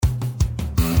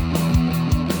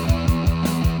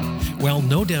Well,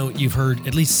 no doubt you've heard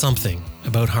at least something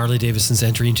about Harley-Davidson's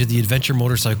entry into the adventure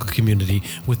motorcycle community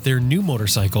with their new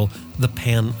motorcycle, the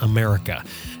Pan America.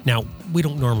 Now, we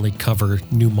don't normally cover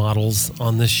new models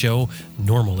on this show,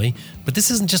 normally, but this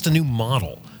isn't just a new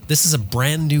model. This is a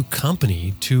brand new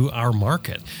company to our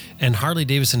market. And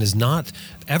Harley-Davidson has not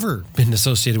ever been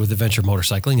associated with adventure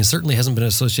motorcycling and certainly hasn't been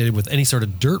associated with any sort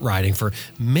of dirt riding for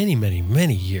many, many,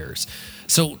 many years.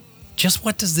 So just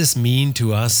what does this mean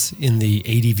to us in the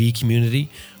ADV community?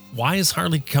 Why is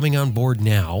Harley coming on board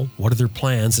now? What are their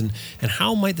plans? And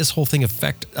how might this whole thing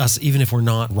affect us even if we're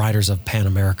not riders of Pan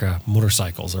America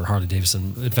motorcycles or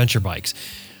Harley-Davidson adventure bikes?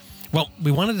 Well,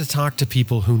 we wanted to talk to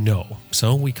people who know,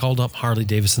 so we called up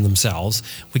Harley-Davidson themselves.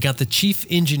 We got the chief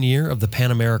engineer of the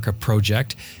Pan America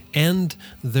project and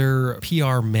their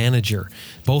PR manager.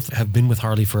 Both have been with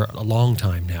Harley for a long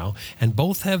time now, and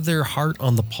both have their heart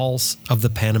on the pulse of the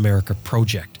Pan America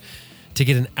project. To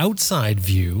get an outside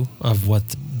view of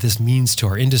what this means to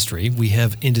our industry, we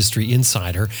have industry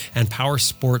insider and power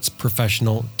sports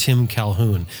professional Tim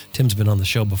Calhoun. Tim's been on the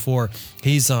show before.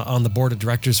 He's on the board of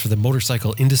directors for the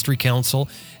Motorcycle Industry Council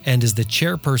and is the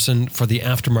chairperson for the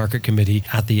aftermarket committee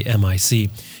at the MIC.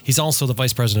 He's also the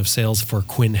vice president of sales for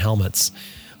Quinn Helmets.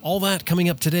 All that coming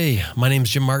up today. My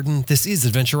name's Jim Martin. This is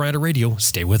Adventure Rider Radio.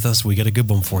 Stay with us. We got a good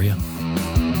one for you.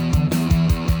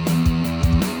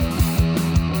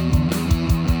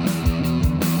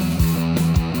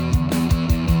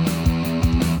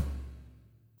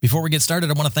 Before we get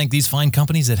started, I want to thank these fine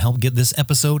companies that helped get this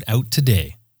episode out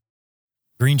today.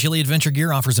 Green Chili Adventure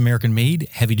Gear offers American-made,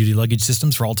 heavy-duty luggage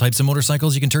systems for all types of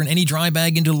motorcycles. You can turn any dry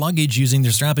bag into luggage using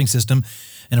their strapping system.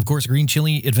 And of course, Green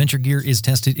Chili Adventure Gear is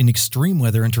tested in extreme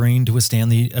weather and terrain to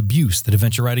withstand the abuse that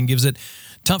adventure riding gives it.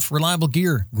 Tough, reliable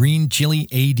gear,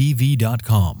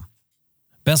 greenchiliadv.com.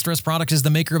 Best Dressed Product is the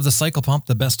maker of the Cycle Pump,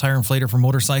 the best tire inflator for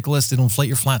motorcyclists. It'll inflate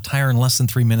your flat tire in less than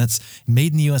 3 minutes.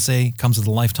 Made in the USA, comes with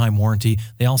a lifetime warranty.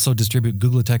 They also distribute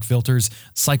Googletech filters,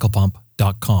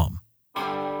 cyclepump.com.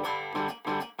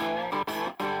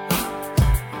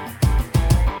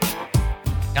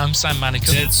 I'm Sam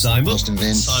Manicum. Ted Simon. Austin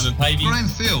Vince. Simon Pavey. Brian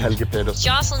Field. Helge Pedersen.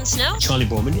 Jocelyn Snow. Charlie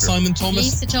Borman. Simon Thomas.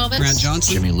 Lisa Thomas. Grant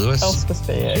Johnson. Jimmy Lewis. Elspeth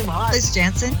Bayet. Jim Hart. Liz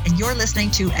Jansen, and you're listening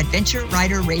to Adventure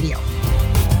Rider Radio.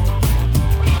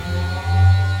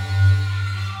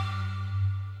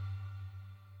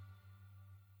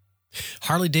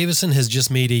 Harley-Davidson has just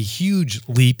made a huge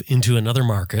leap into another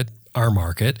market, our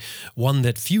market, one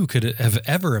that few could have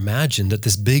ever imagined that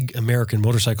this big American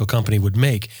motorcycle company would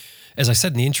make. As I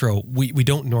said in the intro, we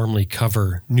don't normally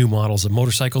cover new models of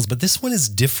motorcycles, but this one is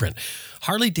different.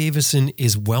 Harley-Davidson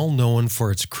is well known for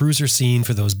its cruiser scene,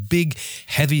 for those big,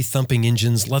 heavy thumping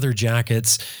engines, leather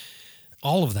jackets,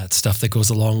 all of that stuff that goes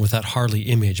along with that Harley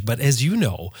image. But as you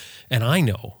know, and I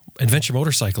know, adventure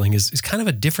motorcycling is kind of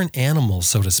a different animal,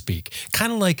 so to speak.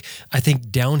 Kind of like, I think,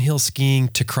 downhill skiing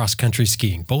to cross-country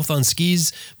skiing, both on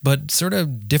skis, but sort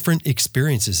of different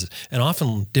experiences and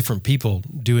often different people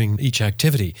doing each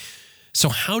activity. So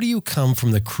how do you come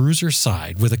from the cruiser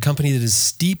side with a company that is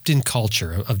steeped in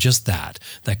culture of just that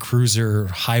cruiser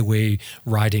highway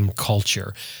riding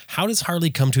culture? How does Harley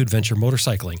come to adventure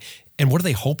motorcycling? And what are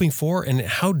they hoping for? And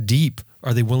how deep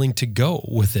are they willing to go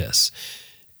with this?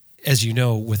 As you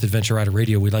know, with Adventure Rider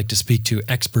Radio, we like to speak to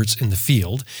experts in the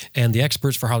field. And the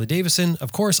experts for Harley-Davidson,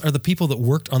 of course, are the people that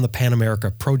worked on the Pan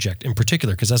America project in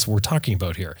particular, because that's what we're talking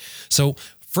about here. So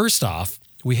first off,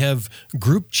 we have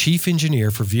Group Chief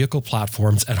Engineer for Vehicle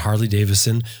Platforms at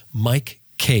Harley-Davidson, Mike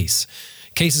Case.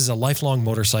 Case is a lifelong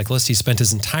motorcyclist. He spent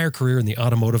his entire career in the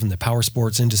automotive and the power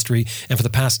sports industry, and for the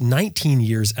past 19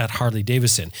 years at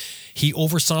Harley-Davidson. He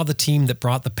oversaw the team that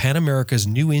brought the Pan America's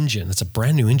new engine, that's a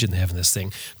brand new engine they have in this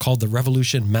thing, called the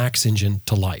Revolution Max engine,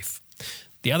 to life.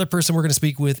 The other person we're going to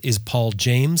speak with is Paul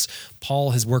James.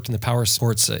 Paul has worked in the power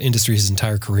sports industry his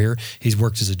entire career. He's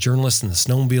worked as a journalist in the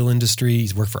snowmobile industry.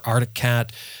 He's worked for Arctic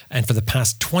Cat. And for the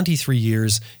past 23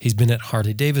 years, he's been at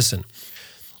Harley-Davidson.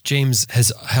 James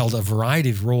has held a variety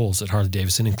of roles at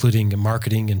Harley-Davidson, including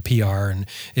marketing and PR and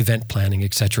event planning,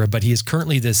 etc. But he is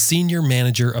currently the Senior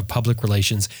Manager of Public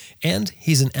Relations, and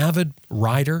he's an avid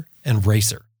rider and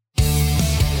racer.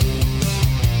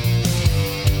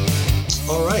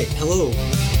 All right, hello.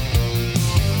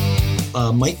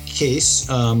 Mike Case,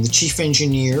 the chief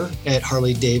engineer at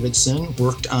Harley-Davidson,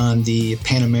 worked on the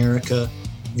Pan America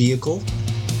vehicle,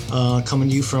 coming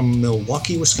to you from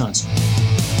Milwaukee, Wisconsin.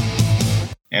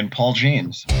 And Paul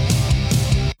James,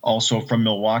 also from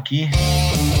Milwaukee.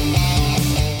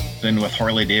 Been with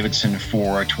Harley-Davidson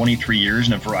for 23 years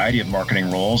in a variety of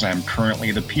marketing roles. I'm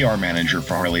currently the PR manager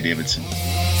for Harley-Davidson.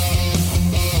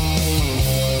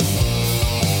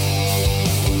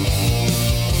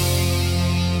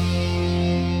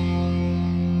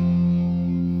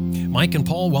 Mike and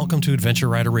Paul, welcome to Adventure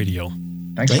Rider Radio.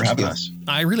 Thanks for having us.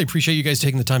 I really appreciate you guys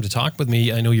taking the time to talk with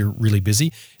me. I know you're really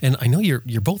busy, and I know you're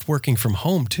both working from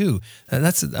home too. Are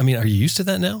you used to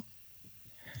that now?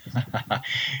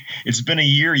 It's been a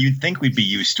year. You'd think we'd be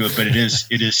used to it, but it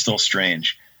is still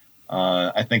strange.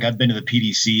 I think I've been to the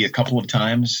PDC a couple of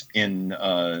times in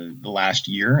the last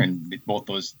year, and both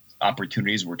those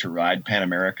opportunities were to ride Pan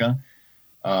America.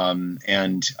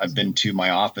 And I've been to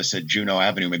my office at Juneau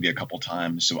Avenue maybe a couple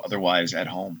times, so otherwise at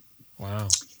home. Wow.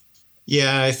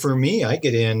 Yeah, for me, I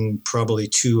get in probably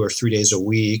 2 or 3 days a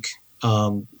week,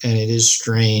 and it is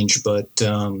strange, but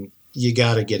you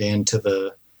got to get into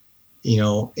the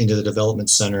development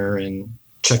center and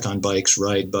check on bikes,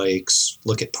 ride bikes,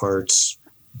 look at parts,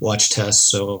 watch tests.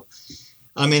 So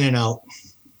I'm in and out.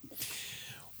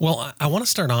 Well, I want to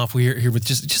start off here with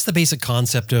just the basic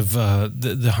concept of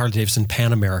the Harley-Davidson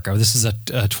Pan America. This is a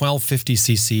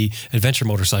 1250cc adventure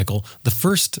motorcycle, the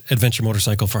first adventure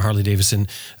motorcycle for Harley-Davidson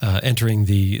entering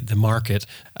the market.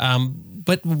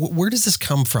 But where does this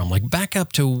come from? Like back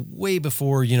up to way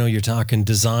before, you're talking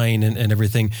design and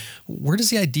everything. Where does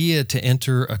the idea to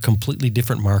enter a completely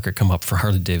different market come up for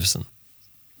Harley-Davidson?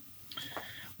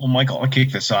 Well, Michael, I'll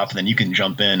kick this off and then you can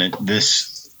jump in.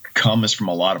 This comes from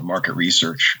a lot of market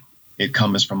research. It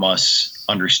comes from us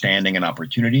understanding an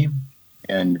opportunity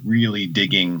and really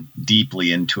digging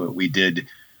deeply into it. We did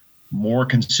more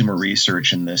consumer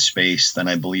research in this space than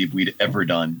I believe we'd ever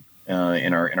done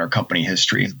in our company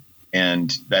history.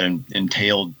 And that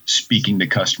entailed speaking to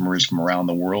customers from around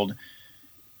the world,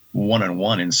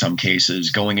 one-on-one in some cases,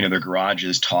 going into their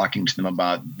garages, talking to them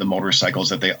about the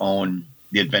motorcycles that they own,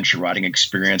 the adventure riding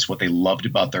experience, what they loved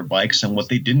about their bikes and what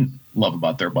they didn't love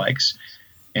about their bikes.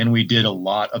 And we did a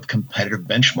lot of competitive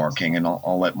benchmarking, and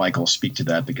I'll let Michael speak to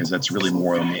that because that's really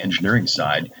more on the engineering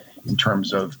side in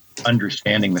terms of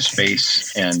understanding the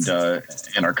space and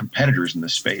our competitors in the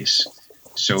space.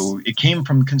 So it came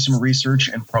from consumer research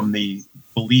and from the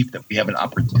belief that we have an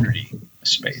opportunity in the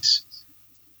space.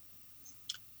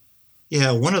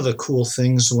 Yeah, one of the cool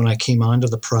things when I came onto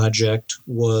the project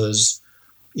was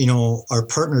our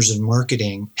partners in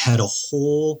marketing had a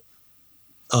whole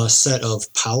set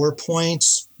of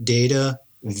PowerPoints, data,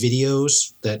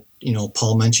 videos that,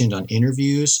 Paul mentioned on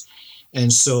interviews.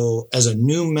 And so as a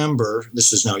new member,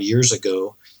 this is now years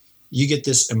ago, you get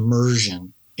this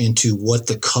immersion into what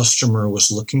the customer was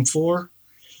looking for.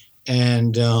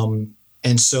 And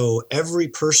so every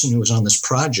person who was on this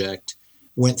project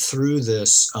went through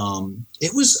this.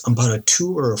 It was about a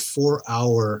 2 or 4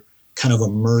 hour kind of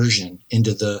immersion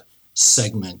into the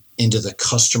segment, into the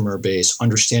customer base,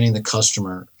 understanding the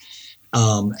customer.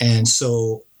 And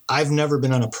so I've never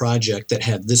been on a project that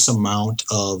had this amount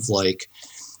of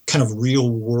kind of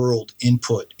real world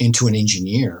input into an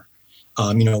engineer.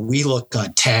 We look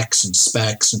on techs and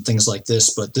specs and things like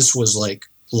this, but this was like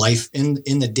life in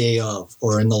the day of,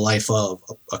 or in the life of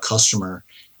a customer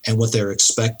and what they're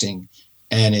expecting.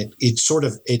 And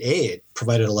it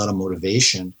provided a lot of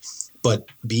motivation. But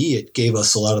B, it gave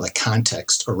us a lot of the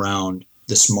context around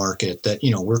this market that,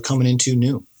 we're coming into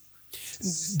new.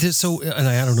 So, and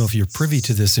I don't know if you're privy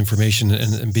to this information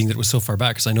and being that it was so far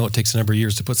back, because I know it takes a number of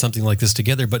years to put something like this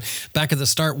together, but back at the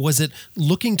start, was it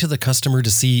looking to the customer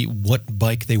to see what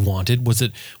bike they wanted? Was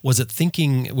it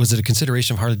a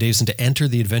consideration of Harley-Davidson to enter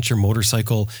the adventure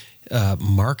motorcycle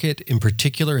market in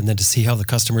particular, and then to see how the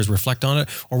customers reflect on it?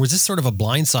 Or was this sort of a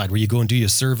blind side where you go and do your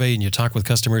survey and you talk with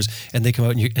customers and they come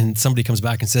out and somebody comes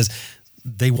back and says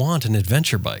they want an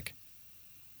adventure bike?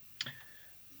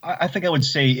 I think I would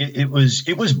say it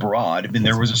was broad. I mean,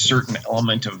 there was a certain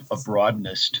element of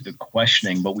broadness to the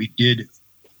questioning, but we did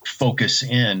focus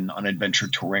in on adventure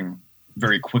touring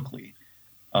very quickly.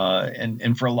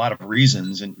 And for a lot of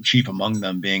reasons, and chief among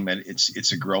them being that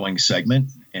it's a growing segment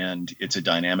and it's a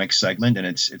dynamic segment, and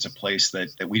it's a place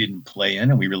that we didn't play in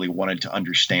and we really wanted to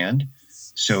understand.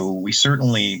 So we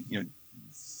certainly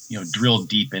drilled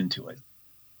deep into it.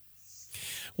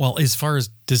 Well, as far as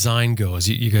design goes,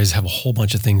 you guys have a whole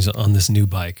bunch of things on this new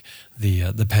bike,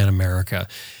 the Pan America.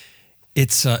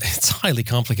 It's highly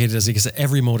complicated, as I guess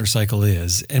every motorcycle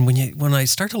is. And when I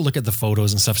start to look at the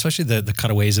photos and stuff, especially the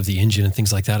cutaways of the engine and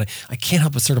things like that, I can't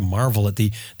help but sort of marvel at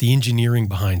the engineering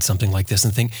behind something like this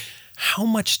and think, how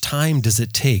much time does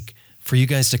it take for you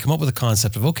guys to come up with a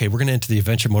concept of, okay, we're going to enter the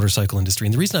adventure motorcycle industry?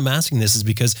 And the reason I'm asking this is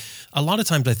because a lot of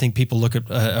times I think people look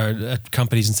at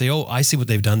companies and say, oh, I see what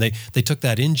they've done. They took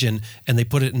that engine and they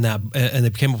put it in that, and they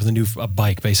came up with a new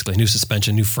bike, basically, a new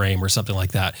suspension, new frame or something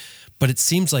like that. But it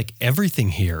seems like everything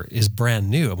here is brand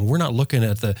new. I mean, we're not looking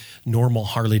at the normal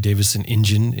Harley-Davidson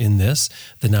engine in this,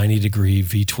 the 90-degree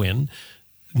V-twin.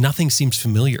 Nothing seems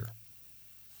familiar.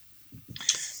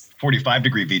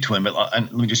 45-degree V-twin, but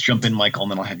let me just jump in, Michael,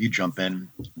 and then I'll have you jump in.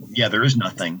 Yeah, there is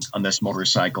nothing on this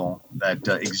motorcycle that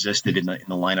existed in the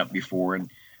lineup before, and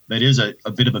that is a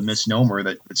bit of a misnomer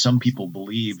that some people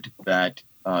believed that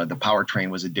the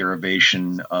powertrain was a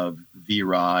derivation of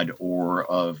V-Rod or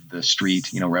of the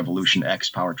Street, Revolution X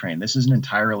powertrain. This is an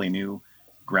entirely new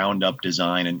ground-up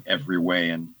design in every way,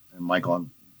 and Michael,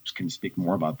 can you speak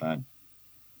more about that?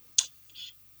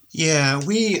 Yeah,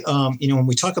 we, when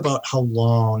we talk about how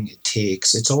long it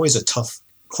takes, it's always a tough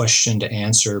question to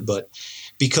answer, but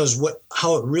because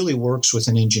how it really works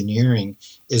within engineering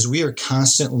is we are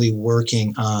constantly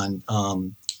working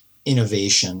on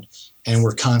innovation, and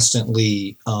we're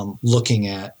constantly looking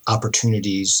at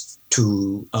opportunities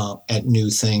at new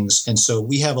things. And so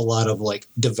we have a lot of like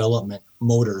development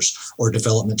motors or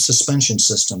development suspension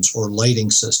systems or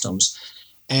lighting systems.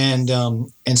 And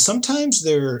sometimes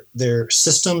they're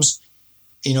systems,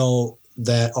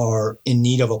 that are in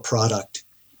need of a product.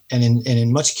 And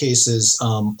in much cases,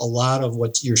 a lot of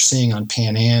what you're seeing on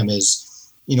Pan Am is,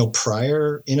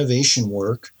 prior innovation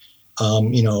work,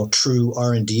 true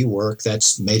R&D work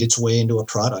that's made its way into a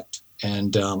product.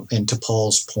 And to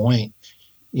Paul's point,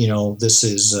 this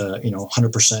is,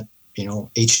 100%,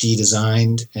 HD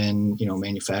designed and,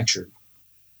 manufactured.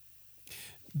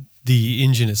 The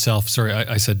engine itself, sorry,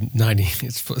 I said 90,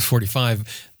 it's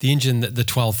 45. The engine, the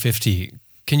 1250,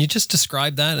 can you just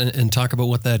describe that and talk about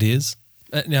what that is?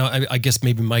 Now, I guess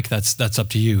maybe Mike, that's up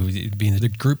to you, being the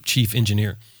group chief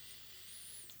engineer.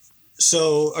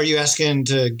 So, are you asking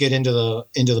to get into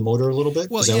the motor a little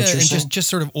bit? Well, yeah, and just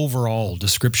sort of overall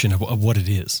description of what it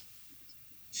is.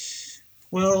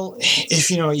 Well,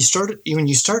 if when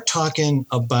you start talking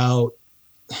about,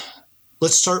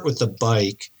 let's start with the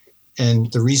bike.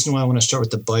 And the reason why I want to start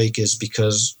with the bike is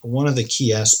because one of the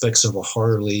key aspects of a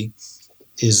Harley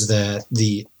is that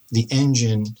the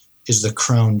engine is the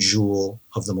crown jewel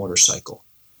of the motorcycle.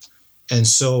 And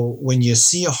so when you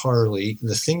see a Harley,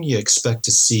 the thing you expect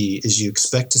to see is the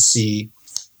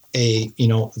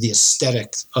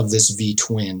aesthetic of this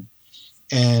V-twin.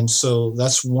 And so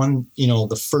that's one,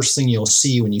 the first thing you'll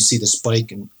see when you see this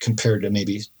bike and compared to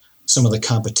maybe some of the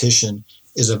competition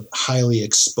is a highly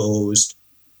exposed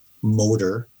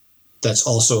motor that's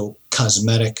also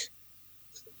cosmetically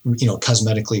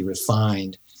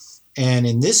refined. And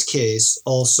in this case,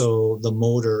 also the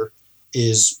motor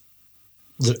is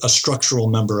a structural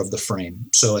member of the frame.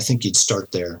 So I think you'd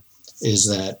start there, is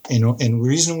that, and the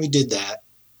reason we did that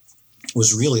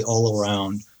was really all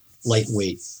around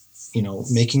lightweight,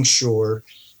 making sure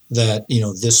that,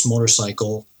 this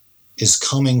motorcycle is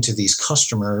coming to these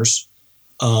customers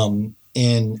in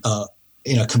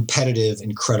a competitive,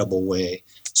 incredible way.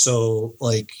 So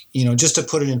just to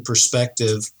put it in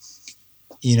perspective,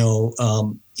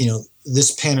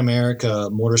 this Pan America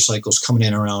motorcycle is coming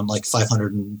in around like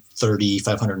 530,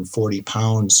 540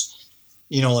 pounds,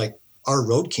 like our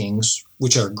Road Kings,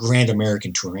 which are Grand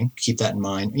American Touring, keep that in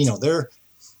mind, they're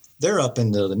up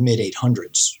into the mid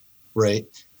 800s, right?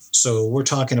 So we're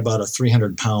talking about a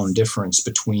 300-pound difference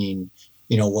between,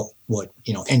 what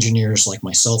engineers like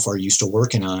myself are used to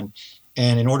working on.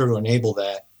 And in order to enable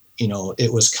that,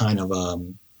 it was kind of, a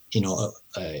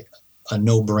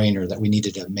no-brainer that we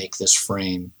needed to make this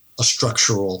frame a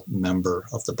structural member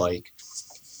of the bike.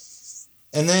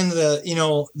 And then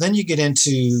then you get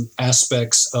into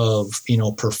aspects of,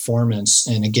 performance.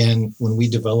 And again, when we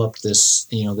developed this,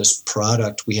 this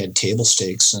product, we had table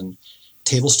stakes, and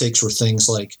table stakes were things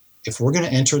like, if we're going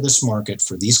to enter this market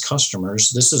for these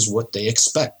customers, this is what they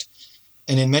expect.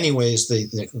 And in many ways,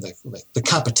 the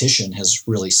competition has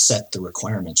really set the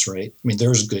requirements, right? I mean,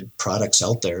 there's good products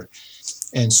out there.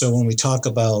 And so when we talk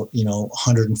about,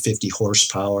 150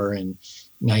 horsepower and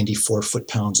 94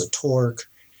 foot-pounds of torque,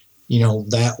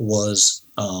 that was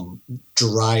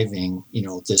driving,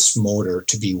 this motor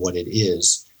to be what it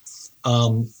is.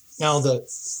 Now,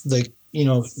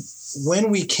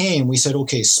 when we came, we said,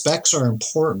 okay, specs are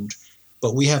important,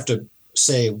 but we have to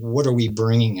say, what are we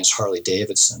bringing as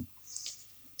Harley-Davidson?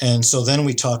 And so then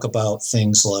we talk about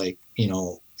things like,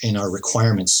 in our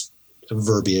requirements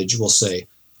verbiage, we'll say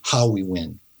how we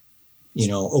win.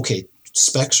 Okay,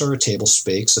 specs are table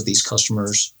stakes that these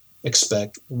customers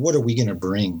expect. What are we going to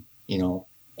bring,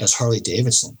 as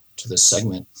Harley-Davidson to this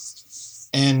segment?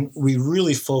 And we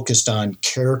really focused on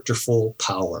characterful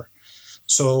power.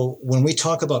 So when we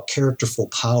talk about characterful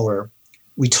power,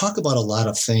 we talk about a lot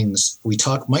of things. We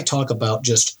might talk about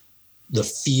just the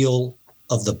feel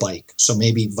of the bike. So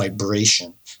maybe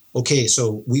vibration. Okay,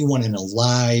 so we want an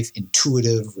alive,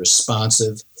 intuitive,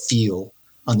 responsive feel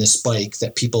on this bike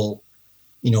that people,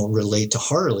 relate to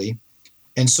Harley.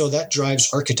 And so that drives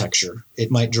architecture.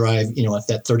 It might drive, at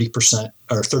that 30%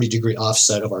 or 30-degree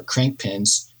offset of our crank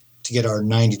pins to get our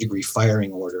 90-degree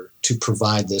firing order to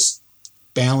provide this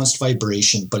balanced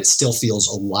vibration, but it still feels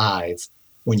alive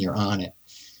when you're on it.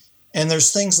 And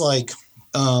there's things like,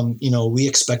 we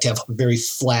expect to have a very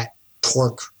flat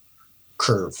torque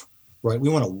curve, right? We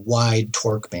want a wide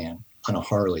torque band on a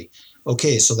Harley.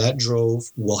 Okay, so that drove,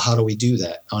 well, how do we do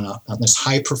that? On this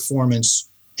high performance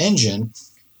engine,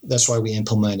 that's why we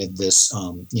implemented this,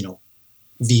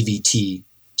 VVT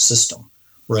system,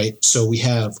 right? So we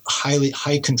have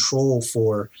high control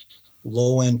for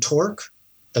low end torque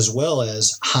as well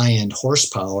as high end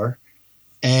horsepower,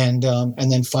 and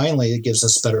then finally it gives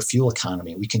us better fuel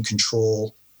economy. We can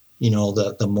control,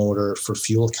 the motor for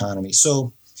fuel economy.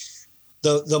 So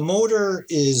the motor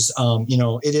is,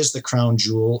 it is the crown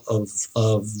jewel of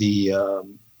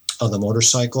the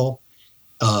motorcycle.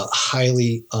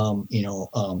 Highly,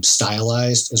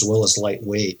 stylized as well as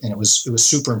lightweight, and it was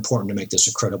super important to make this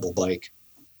a credible bike.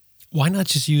 Why not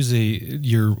just use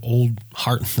your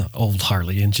not old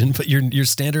Harley engine, but your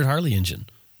standard Harley engine?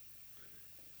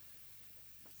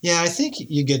 Yeah, I think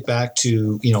you get back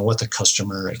to what the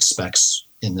customer expects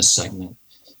in this segment.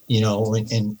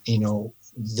 And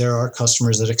there are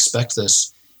customers that expect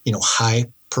this, high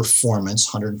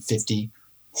performance, 150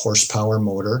 horsepower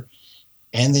motor.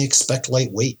 And they expect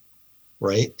lightweight,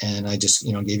 right? And I just,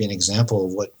 gave you an example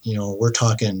of what, we're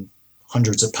talking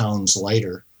hundreds of pounds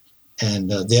lighter. And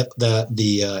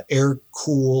the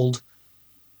air-cooled,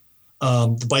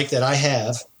 the bike that I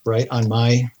have, right, on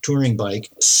my touring bike,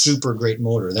 super great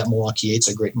motor. That Milwaukee 8's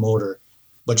a great motor,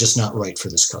 but just not right for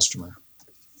this customer.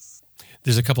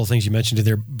 There's a couple of things you mentioned in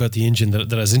there about the engine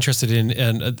that I was interested in,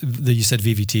 and you said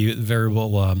VVT,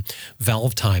 variable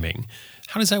valve timing.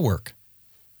 How does that work?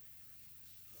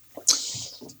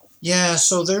 Yeah,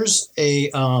 so there's a,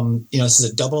 this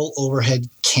is a double overhead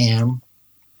cam,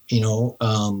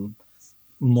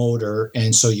 motor.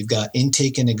 And so you've got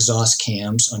intake and exhaust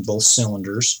cams on both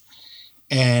cylinders.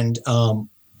 And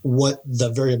what the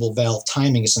variable valve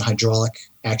timing is, a hydraulic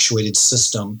actuated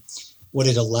system. What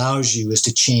it allows you is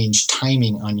to change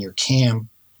timing on your cam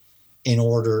in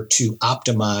order to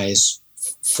optimize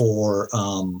for,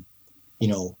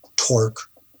 torque,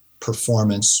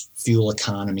 performance, fuel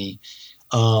economy.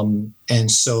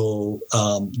 And so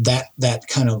that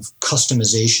kind of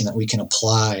customization that we can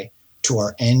apply to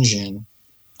our engine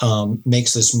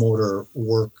makes this motor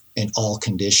work in all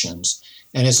conditions.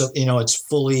 And it's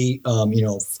fully,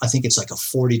 I think it's like a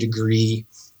 40-degree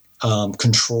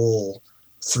control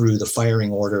through the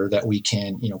firing order that we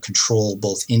can, control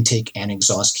both intake and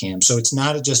exhaust cam. So it's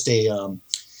not just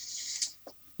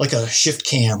like a shift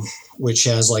cam, which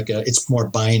has it's more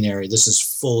binary. This is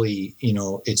fully,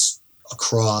 it's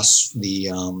across the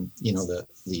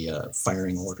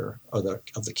firing order of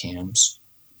the cams.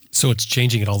 So it's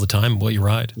changing it all the time while you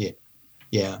ride.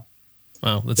 Yeah.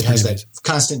 Wow, that's it has amazing. That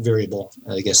constant variable,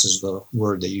 I guess, is the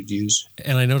word that you'd use.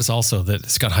 And I notice also that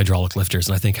it's got hydraulic lifters,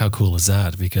 and I think how cool is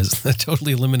that? Because that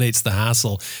totally eliminates the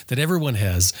hassle that everyone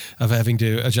has of having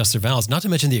to adjust their valves. Not to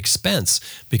mention the expense,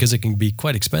 because it can be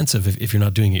quite expensive if you're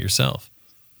not doing it yourself.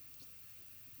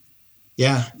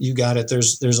 Yeah, you got it.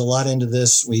 There's a lot into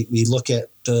this. We look at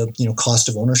the cost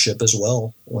of ownership as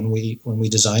well when we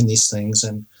design these things,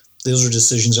 and those are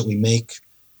decisions that we make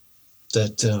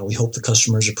that we hope the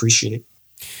customers appreciate.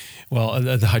 Well,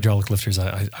 the hydraulic lifters,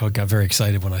 I got very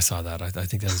excited when I saw that. I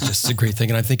think that was just a great thing.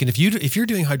 And I'm thinking, if you're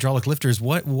doing hydraulic lifters,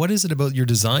 what is it about your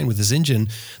design with this engine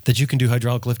that you can do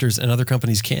hydraulic lifters and other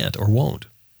companies can't or won't?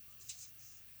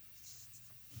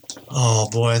 Oh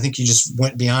boy, I think you just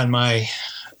went beyond my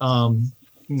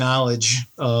knowledge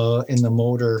in the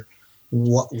motor.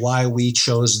 Why we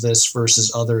chose this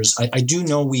versus others? I do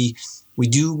know we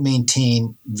do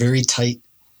maintain very tight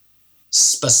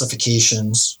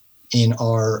specifications in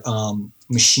our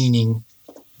machining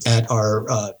at our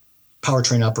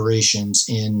powertrain operations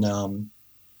in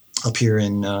up here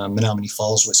in Menominee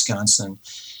Falls, Wisconsin.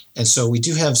 And so we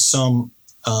do have some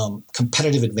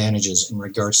competitive advantages in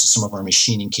regards to some of our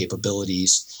machining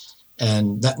capabilities.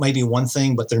 And that might be one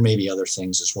thing, but there may be other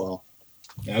things as well.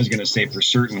 I was going to say, for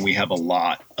certain, we have a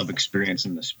lot of experience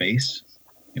in the space.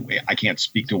 I can't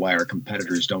speak to why our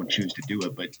competitors don't choose to do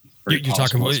it, but you're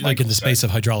talking like in the space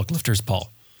of hydraulic lifters, Paul.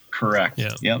 Correct.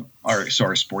 Yeah. Yep. Our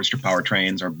Sportster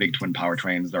powertrains, our big twin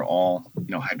powertrains, they're all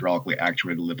hydraulically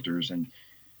actuated lifters and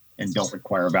don't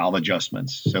require valve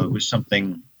adjustments. So it was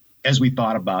something, as we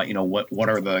thought about what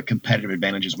are the competitive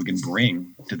advantages we can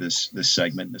bring to this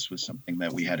segment. This was something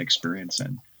that we had experience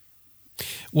in.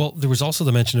 Well, there was also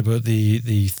the mention about the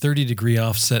 30-degree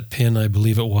offset pin, I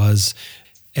believe it was.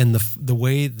 and the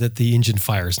way that the engine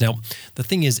fires. Now, the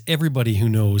thing is, everybody who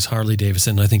knows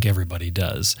Harley-Davidson, I think everybody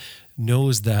does,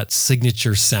 knows that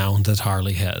signature sound that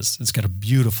Harley has. It's got a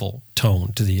beautiful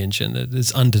tone to the engine. It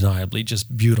is undeniably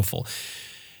just beautiful.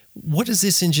 What does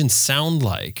this engine sound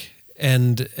like?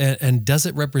 And does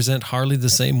it represent Harley the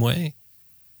same way?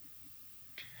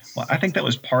 Well, I think that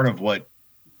was part of what,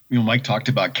 Mike talked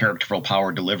about characterful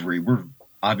power delivery. We're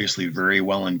obviously very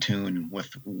well in tune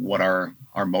with what our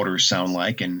motors sound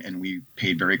like, and we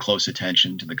paid very close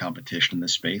attention to the competition in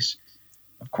this space.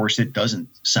 Of course, it doesn't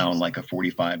sound like a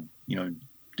 45,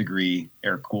 degree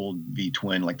air-cooled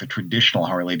V-twin like the traditional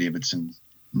Harley-Davidson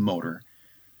motor,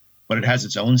 but it has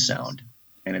its own sound,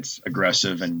 and it's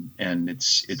aggressive and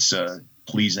it's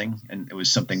pleasing, and it was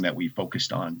something that we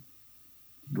focused on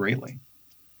greatly.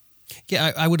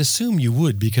 Yeah, I would assume you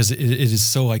would, because it is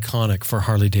so iconic for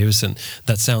Harley-Davidson,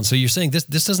 that sound. So you're saying this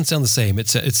doesn't sound the same. But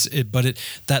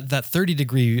that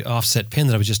 30-degree offset pin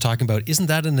that I was just talking about, isn't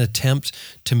that an attempt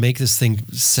to make this thing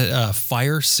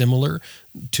fire similar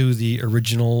to the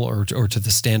original or to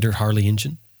the standard Harley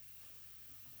engine?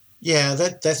 Yeah,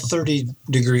 that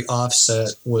 30-degree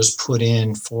offset was put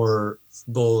in for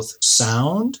both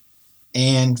sound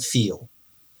and feel.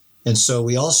 And so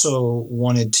we also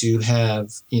wanted to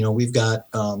have, we've got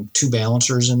 2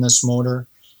 balancers in this motor,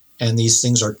 and these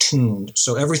things are tuned.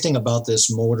 So everything about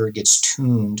this motor gets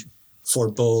tuned for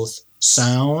both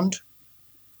sound,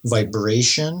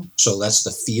 vibration. So that's the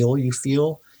feel you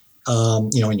feel,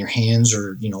 in your hands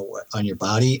or, on your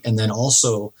body. And then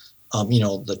also,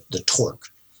 the torque.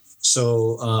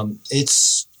 So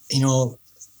it's,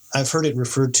 I've heard it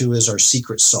referred to as our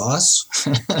secret sauce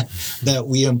that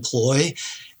we employ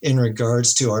in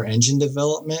regards to our engine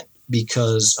development,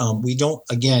 because we don't,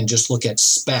 again, just look at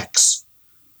specs.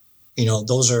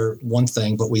 Those are one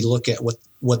thing, but we look at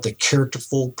what the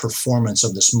characterful performance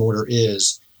of this motor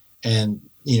is. And,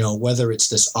 whether it's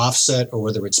this offset or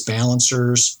whether it's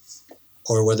balancers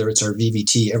or whether it's our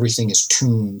VVT, everything is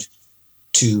tuned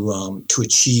to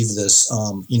achieve this,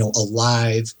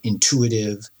 alive,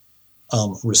 intuitive,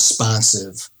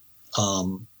 responsive,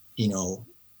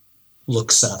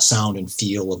 look, sound, and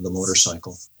feel of the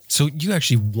motorcycle. So you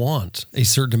actually want a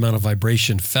certain amount of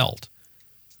vibration felt.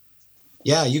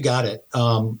 Yeah, you got it.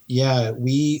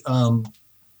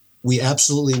 We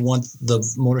absolutely want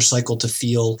the motorcycle to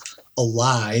feel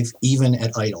alive even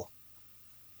at idle.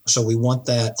 So we want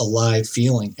that alive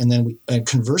feeling, and then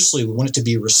conversely, we want it to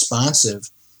be responsive,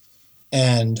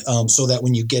 and so that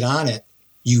when you get on it,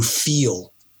 you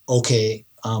feel okay.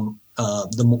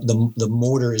 The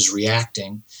motor is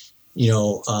reacting,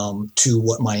 to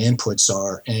what my inputs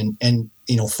are, and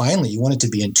finally, you want it to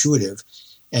be intuitive,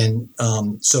 and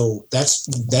so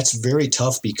that's very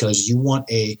tough, because you want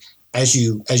as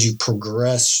you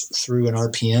progress through an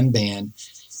RPM band,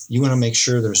 you want to make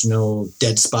sure there's no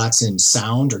dead spots in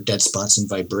sound or dead spots in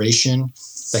vibration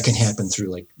that can happen through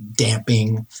like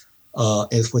damping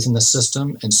within the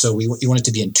system. And so you want it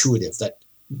to be intuitive, that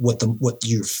what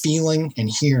you're feeling and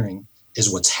hearing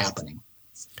is what's happening.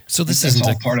 So this is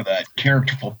all part of that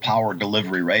characterful power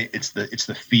delivery, right? It's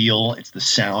the feel, it's the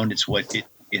sound, it's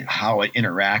how it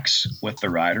interacts with the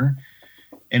rider.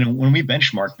 And when we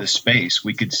benchmarked this space,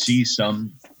 we could see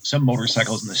some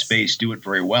motorcycles in the space do it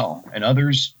very well, and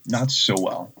others not so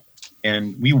well.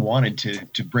 And we wanted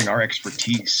to bring our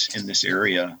expertise in this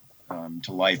area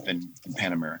to life in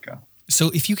Pan America. So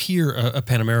if you hear a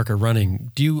Pan America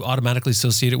running, do you automatically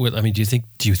associate it with? I mean, do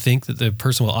you think that the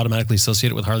person will automatically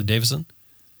associate it with Harley Davidson?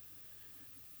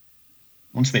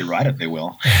 Once they ride it, they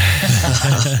will.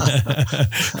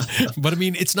 But I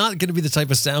mean, it's not going to be the type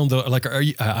of sound, though. Like,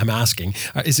 I'm asking,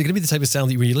 is it going to be the type of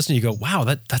sound that when you listen, you go, "Wow,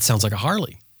 that sounds like a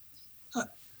Harley"?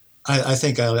 I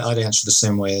think I'd answer the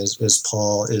same way as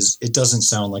Paul. It doesn't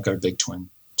sound like our big twin.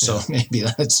 So maybe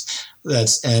that's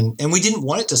and we didn't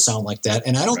want it to sound like that,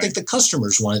 and I don't think the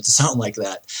customers want it to sound like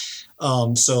that.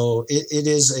 So it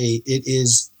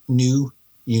is new,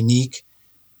 unique,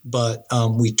 but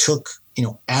we took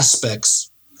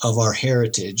aspects of our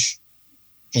heritage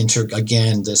into,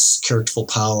 again, this characterful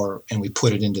power, and we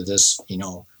put it into this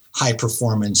high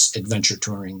performance adventure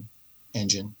touring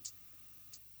engine.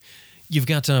 You've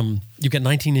got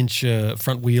 19-inch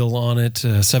front wheel on it,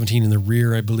 17 in the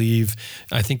rear, I believe.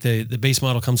 I think the base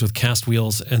model comes with cast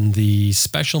wheels, and the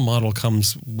special model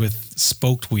comes with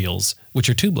spoked wheels, which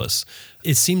are tubeless.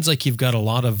 It seems like you've got a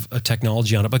lot of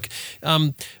technology on it. But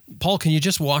Paul, can you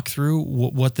just walk through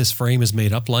what this frame is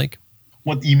made up like?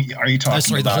 What are you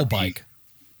talking about? The whole bike.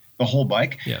 The whole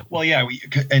bike? Yeah. Well, yeah.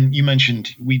 And you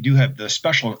mentioned we do have the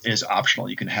special is optional.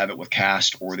 You can have it with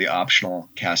cast or the optional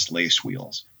cast lace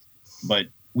wheels. But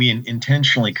we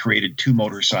intentionally created two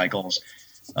motorcycles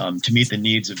to meet the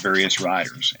needs of various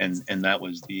riders. And that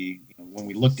was when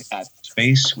we looked at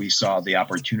space, we saw the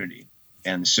opportunity.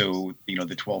 And so, the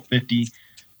 1250,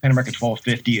 Pan America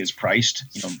 1250 is priced,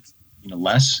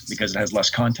 less because it has less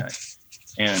content.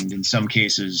 And in some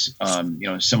cases,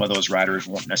 some of those riders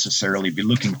won't necessarily be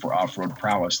looking for off-road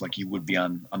prowess like you would be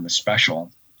on the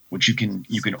special, which you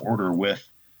can order with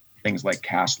things like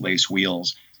cast lace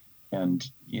wheels. And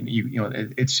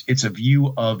it's a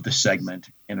view of the segment,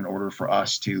 and in order for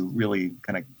us to really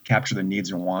kind of capture the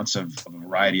needs and wants of a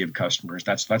variety of customers,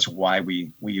 that's why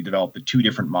we developed the two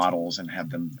different models and have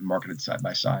them marketed side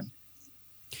by side.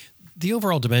 The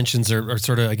overall dimensions are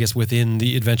sort of, I guess, within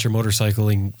the adventure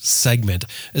motorcycling segment.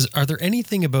 Are there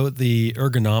anything about the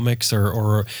ergonomics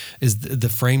or is the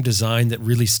frame design that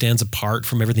really stands apart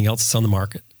from everything else that's on the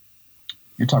market?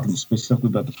 You're talking specifically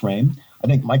about the frame. I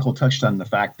think Michael touched on the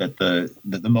fact that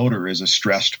the motor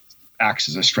acts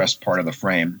as a stressed part of the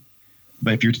frame.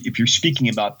 But if you're speaking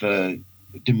about the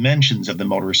dimensions of the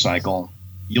motorcycle,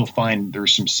 you'll find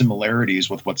there's some similarities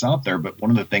with what's out there. But one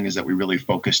of the things that we really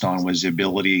focused on was the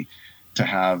ability to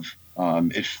have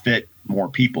it fit more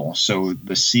people. So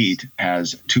the seat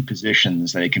has two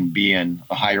positions that it can be in,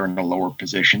 a higher and a lower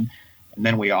position. And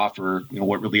then we offer,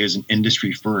 what really is an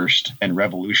industry first and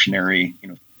revolutionary,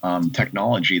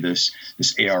 technology, this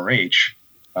ARH,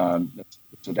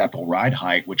 it's adaptable ride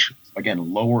height, which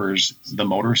again lowers the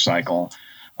motorcycle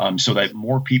so that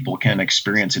more people can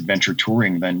experience adventure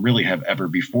touring than really have ever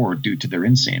before due to their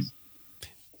inseam.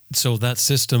 So that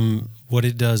system, what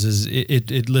it does is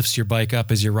it lifts your bike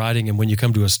up as you're riding, and when you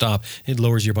come to a stop, it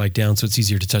lowers your bike down so it's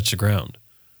easier to touch the ground.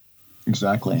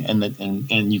 Exactly,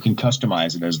 and you can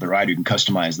customize it as the rider. You can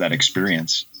customize that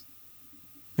experience.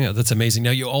 Yeah, that's amazing.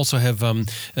 Now you also have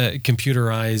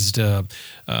computerized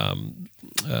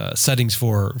settings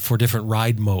for different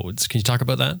ride modes. Can you talk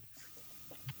about that?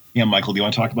 Yeah, Michael, do you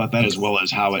want to talk about that as well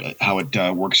as how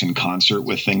it works in concert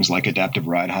with things like adaptive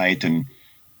ride height and?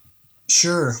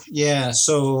 Sure. Yeah.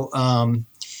 So,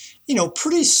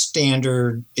 pretty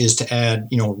standard is to add,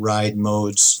 ride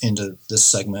modes into this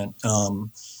segment.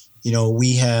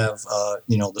 We have,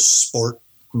 the sport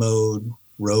mode,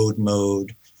 road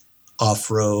mode,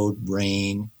 off-road,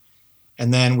 rain.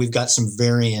 And then we've got some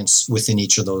variants within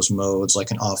each of those modes,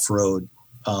 like an off-road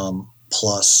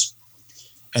plus.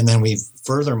 And then we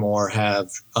furthermore have,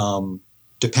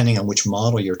 depending on which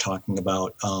model you're talking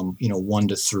about, 1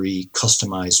 to 3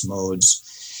 customized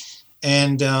modes.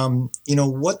 And,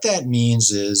 what that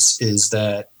means is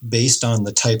that based on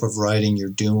the type of riding you're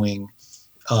doing,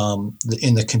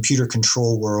 in the computer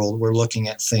control world, we're looking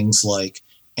at things like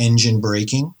engine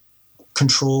braking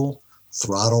control,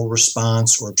 throttle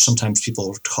response, or sometimes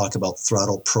people talk about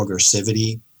throttle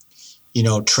progressivity,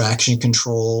 traction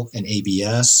control and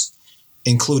ABS,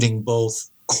 including both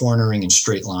cornering and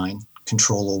straight line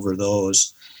control over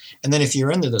those. And then if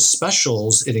you're into the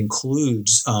specials, it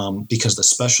includes, because the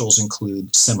specials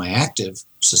include semi-active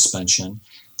suspension,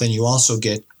 then you also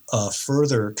get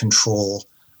further control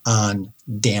on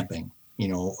damping,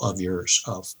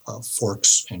 of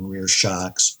forks and rear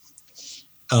shocks.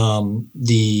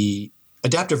 The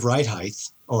adaptive ride height,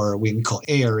 or we call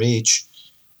ARH,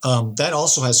 that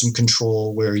also has some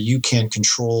control where you can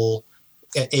control,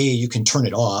 you can turn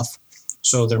it off.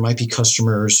 So there might be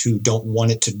customers who don't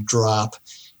want it to drop,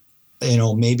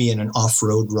 maybe in an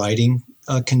off-road riding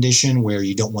condition where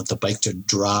you don't want the bike to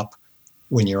drop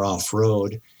when you're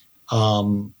off-road,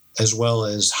 as well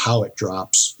as how it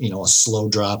drops, a slow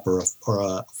drop or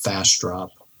a fast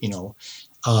drop.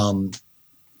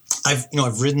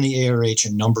 I've ridden the ARH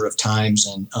a number of times,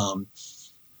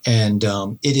 and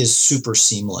it is super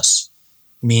seamless,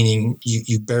 meaning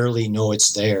you barely know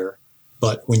it's there,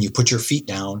 but when you put your feet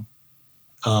down,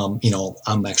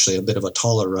 I'm actually a bit of a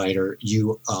taller rider.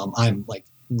 I'm like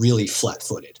really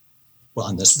flat-footed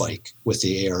on this bike with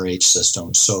the ARH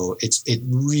system, so it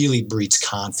really breeds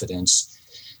confidence.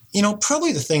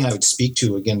 Probably the thing I would speak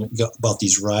to again about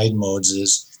these ride modes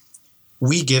is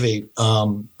we give a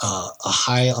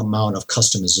high amount of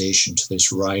customization to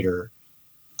this rider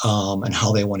and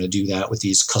how they want to do that with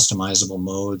these customizable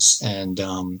modes,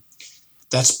 and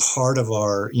that's part of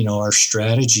our our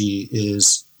strategy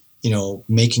is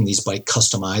making these bike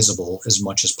customizable as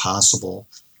much as possible,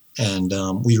 and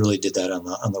we really did that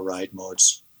on the ride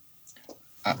modes.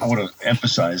 I want to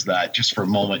emphasize that just for a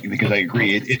moment because I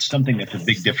agree it's something that's a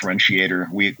big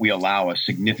differentiator. We allow a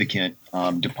significant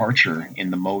departure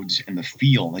in the modes and the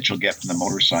feel that you'll get from the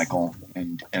motorcycle,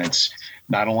 and it's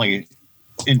not only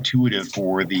intuitive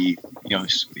for the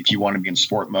if you want to be in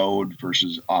sport mode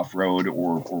versus off-road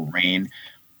or rain,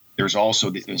 There's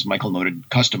also, as Michael noted,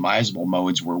 customizable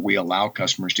modes where we allow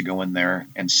customers to go in there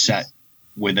and set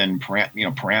within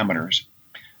parameters,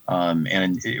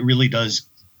 and it really does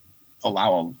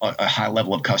allow a high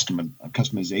level of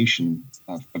customization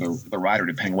for the rider,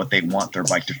 depending on what they want their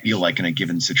bike to feel like in a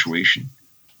given situation.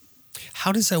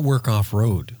 How does that work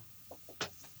off-road?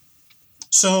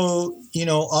 So,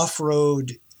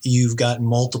 off-road, you've got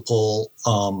multiple,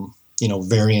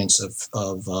 variants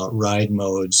of ride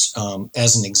modes.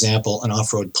 As an example, an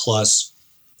off-road plus,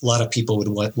 a lot of people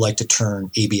would like to turn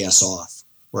ABS off,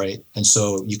 right? And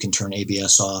so you can turn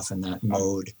ABS off in that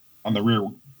mode. On the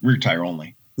rear tire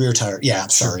only. Rear tire, yeah,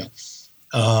 sorry.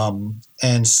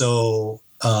 And so,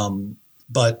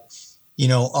 but,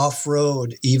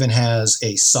 off-road even has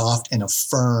a soft and a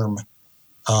firm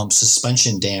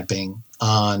suspension damping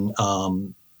on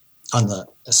the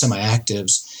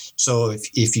semi-actives. So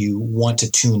if you want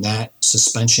to tune that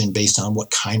suspension based on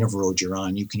what kind of road you're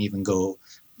on, you can even go,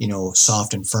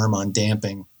 soft and firm on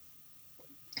damping.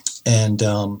 And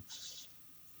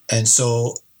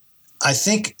so I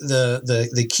think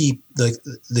the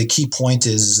key point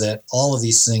is that all of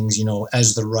these things,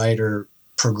 as the rider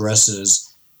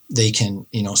progresses, they can,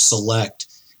 select.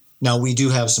 Now we do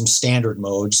have some standard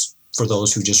modes for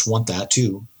those who just want that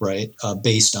too, right?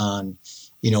 Based on,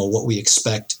 what we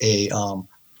expect a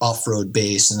off-road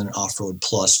base and an off-road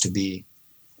plus to be.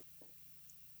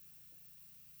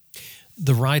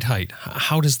 The ride height.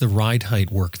 How does the ride height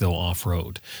work though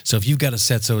off-road? So if you've got it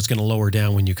set so it's going to lower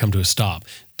down when you come to a stop,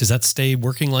 does that stay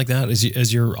working like that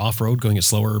as you're off-road going at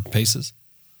slower paces?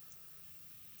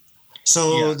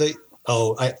 So yeah.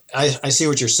 I see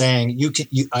what you're saying.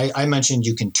 I mentioned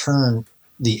you can turn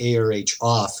the ARH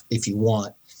off if you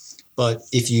want, but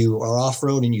if you are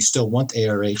off-road and you still want the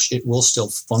ARH, it will still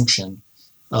function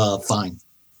fine.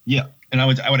 Yeah. And I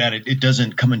would add it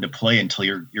doesn't come into play until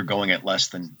you're going at less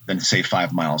than say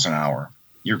 5 miles an hour.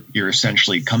 You're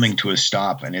essentially coming to a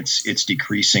stop, and it's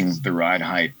decreasing the ride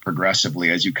height progressively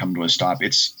as you come to a stop.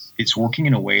 It's working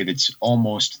in a way that's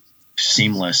almost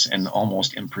seamless and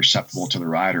almost imperceptible to the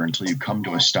rider until you come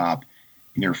to a stop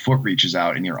and your foot reaches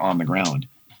out and you're on the ground.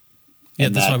 Yeah,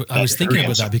 that's what I was thinking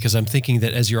about that, because I'm thinking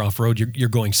that as you're off-road, you're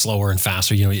going slower and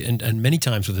faster, and many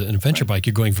times with an adventure bike,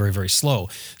 you're going very, very slow.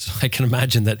 So I can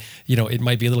imagine that, it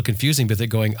might be a little confusing, but they're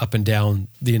going up and down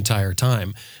the entire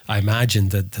time. I imagine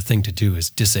that the thing to do is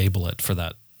disable it for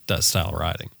that style of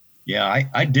riding. Yeah,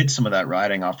 I did some of that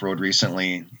riding off-road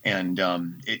recently, and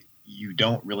you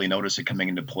don't really notice it coming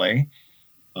into play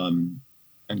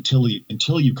until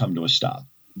you come to a stop.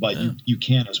 But you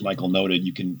can, as Michael noted,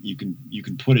 you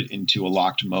can put it into a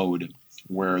locked mode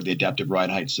where the adaptive ride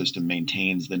height system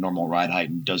maintains the normal ride height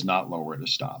and does not lower it a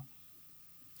stop.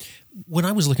 When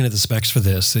I was looking at the specs for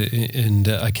this, and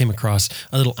I came across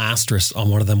a little asterisk on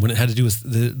one of them when it had to do with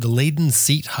the laden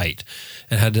seat height.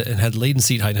 It had laden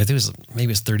seat height, and I think it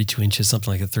was 32 inches,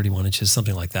 something like that, 31 inches,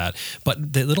 something like that.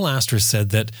 But the little asterisk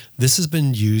said that this has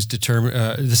been determined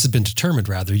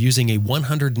using a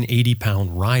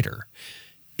 180-pound rider.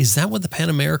 Is that what the Pan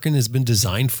American has been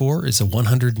designed for? Is a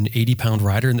 180-pound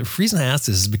rider? And the reason I ask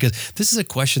this is because this is a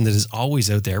question that is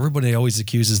always out there. Everybody always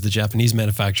accuses the Japanese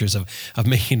manufacturers of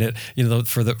making it,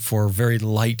 for very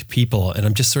light people. And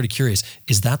I'm just sort of curious: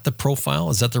 is that the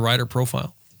profile? Is that the rider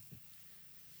profile?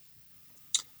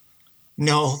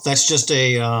 No, that's just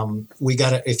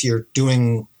if you're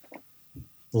doing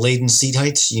laden seat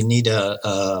heights, you need you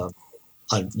got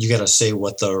to say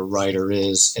what the rider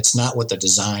is. It's not what the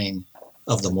design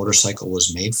of the motorcycle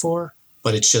was made for,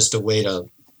 but it's just a way to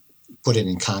put it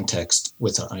in context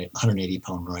with a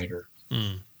 180-pound rider.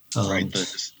 Right.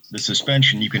 The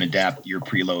suspension, you can adapt your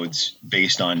preloads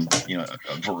based on a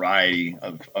variety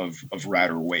of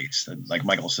rider weights. Like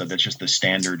Michael said, that's just the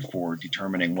standard for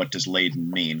determining what does laden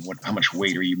mean. How much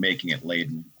weight are you making it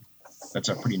laden? That's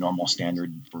a pretty normal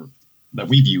standard that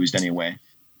we've used anyway.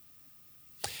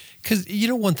 Because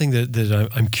one thing that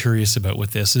I'm curious about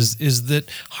with this is that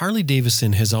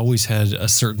Harley-Davidson has always had a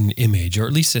certain image, or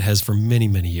at least it has for many,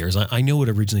 many years. I know it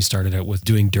originally started out with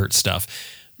doing dirt stuff,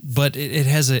 but it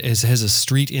has a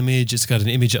street image. It's got an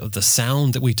image of the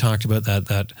sound that we talked about,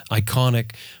 that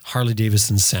iconic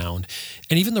Harley-Davidson sound.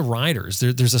 And even the riders,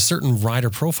 there's a certain rider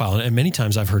profile. And many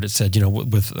times I've heard it said,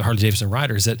 with Harley-Davidson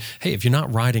riders that, hey, if you're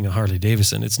not riding a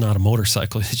Harley-Davidson, it's not a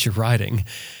motorcycle that you're riding.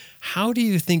 How do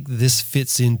you think this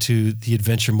fits into the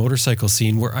adventure motorcycle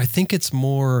scene, where I think it's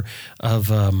more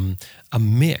of a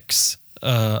mix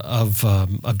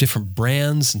of different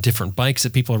brands and different bikes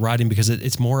that people are riding, because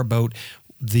it's more about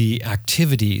the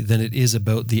activity than it is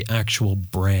about the actual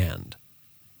brand?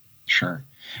 Sure.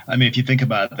 I mean, if you think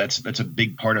about it, that's a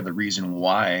big part of the reason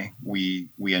why we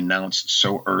announced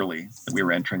so early that we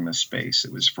were entering this space.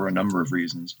 It was for a number of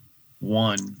reasons.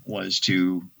 One was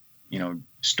to,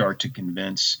 start to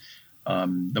convince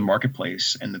the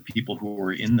marketplace and the people who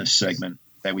are in this segment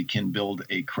that we can build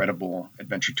a credible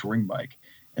adventure touring bike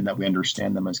and that we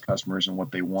understand them as customers and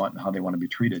what they want and how they want to be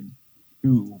treated.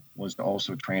 Two was to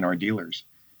also train our dealers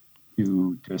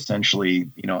to essentially,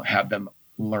 have them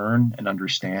learn and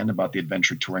understand about the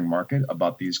adventure touring market,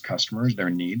 about these customers, their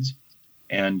needs,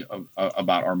 and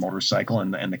about our motorcycle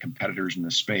and the competitors in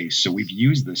the space. So we've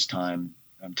used this time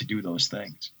to do those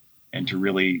things and to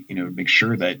really, make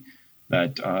sure that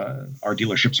our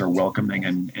dealerships are welcoming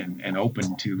and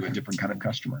open to a different kind of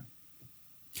customer.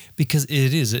 Because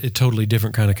it is a totally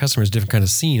different kind of customer, it's a different kind of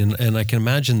scene, and I can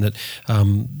imagine that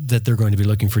that they're going to be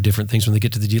looking for different things when they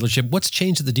get to the dealership. What's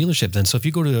changed at the dealership then? So if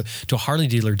you go to a Harley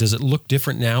dealer, does it look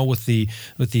different now with the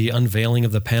unveiling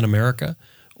of the Pan America,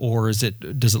 or does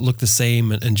it look the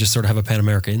same and just sort of have a Pan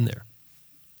America in there?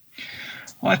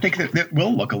 Well, I think that it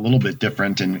will look a little bit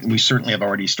different, and we certainly have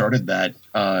already started that,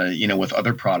 with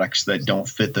other products that don't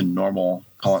fit the normal,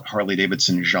 call it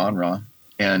Harley-Davidson genre.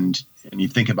 And you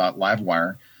think about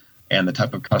Livewire, and the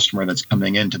type of customer that's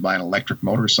coming in to buy an electric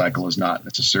motorcycle is not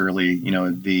necessarily,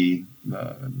 the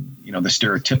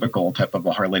stereotypical type of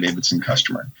a Harley-Davidson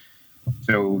customer.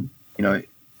 So,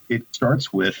 it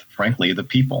starts with, frankly, the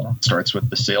people. It starts with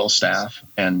the sales staff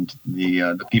and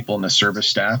the people in the service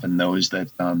staff and those that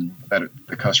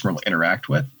the customer will interact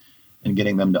with, and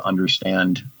getting them to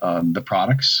understand the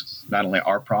products, not only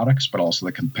our products, but also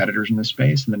the competitors in the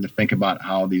space, and then to think about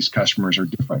how these customers are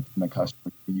different from the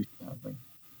customers who used to have them.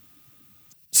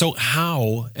 So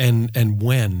how and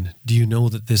when do you know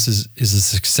that this is a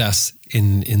success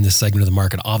in this segment of the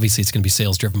market? Obviously, it's going to be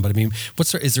sales driven, but I mean,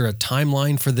 is there a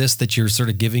timeline for this that you're sort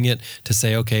of giving it to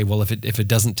say, okay, well, if it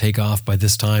doesn't take off by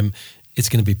this time, it's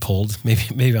going to be pulled?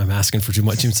 Maybe I'm asking for too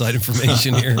much inside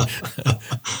information here.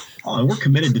 We're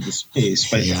committed to the space,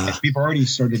 but we've already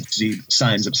started to see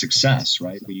signs of success,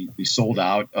 right? We sold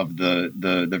out of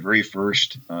the very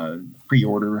first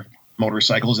pre-order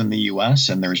motorcycles in the U.S.,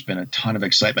 and there's been a ton of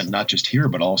excitement, not just here,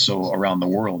 but also around the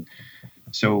world.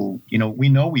 So, we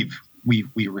know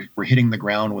we're hitting the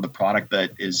ground with a product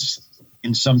that is,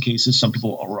 in some cases, some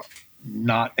people are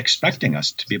not expecting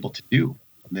us to be able to do.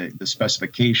 The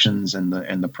specifications and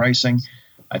the pricing,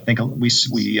 I think we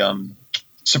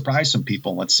surprised some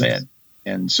people, let's say it.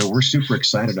 And so we're super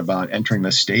excited about entering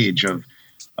this stage of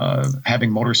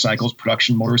having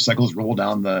production motorcycles roll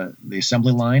down the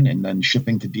assembly line and then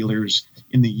shipping to dealers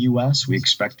in the U.S. We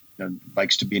expect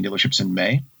bikes to be in dealerships in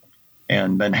May,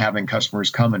 and then having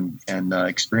customers come and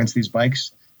experience these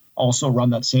bikes. Also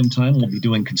around that same time, we'll be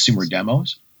doing consumer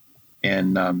demos.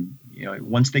 And,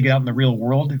 once they get out in the real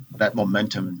world, that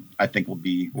momentum, I think, will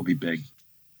be big.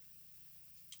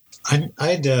 I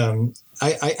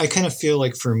kind of feel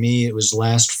like for me, it was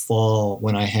last fall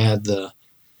when I had the,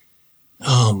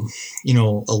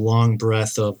 a long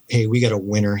breath of, hey, we got a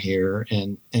winner here.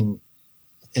 And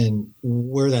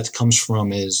where that comes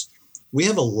from is we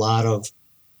have a lot of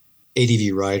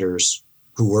ADV riders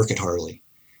who work at Harley,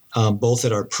 both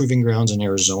at our proving grounds in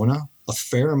Arizona. A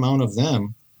fair amount of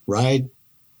them ride,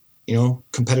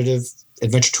 competitive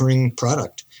adventure touring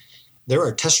product. There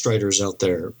are test riders out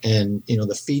there, and,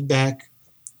 the feedback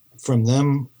from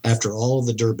them after all of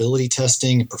the durability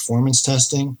testing and performance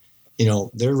testing,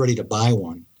 they're ready to buy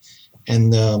one.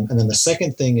 And then the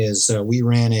second thing is we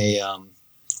ran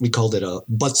we called it a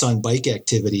Butts on Bike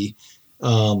activity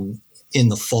in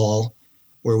the fall,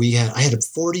 where I had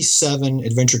 47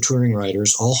 adventure touring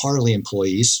riders, all Harley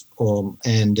employees,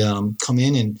 and come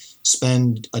in and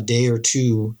spend a day or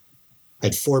two. I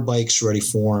had 4 bikes ready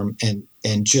for them,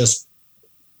 and just,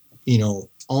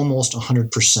 almost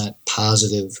 100%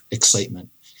 positive excitement.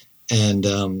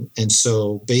 And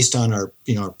so based on our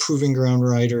proving ground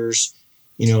riders,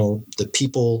 the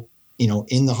people,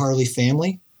 in the Harley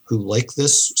family who like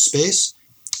this space,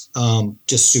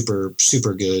 just super,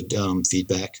 super good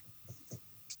feedback.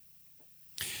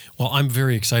 Well, I'm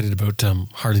very excited about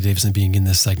Harley-Davidson being in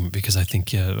this segment because I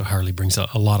think Harley brings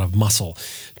a lot of muscle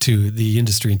to the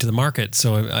industry and to the market.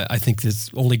 So I think there's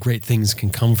only great things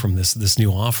can come from this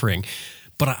new offering.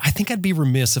 But I think I'd be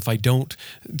remiss if I don't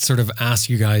sort of ask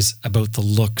you guys about the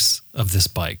looks of this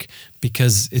bike,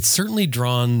 because it's certainly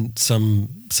drawn some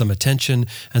attention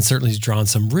and certainly has drawn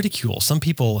some ridicule. Some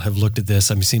people have looked at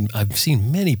this. I've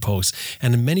seen many posts,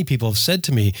 and many people have said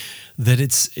to me that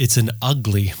it's an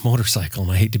ugly motorcycle,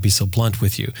 and I hate to be so blunt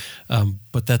with you,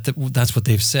 but that's what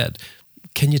they've said.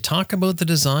 Can you talk about the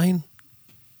design?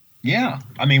 Yeah,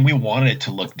 I mean, we wanted it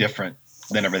to look different.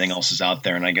 than everything else is out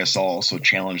there. And I guess I'll also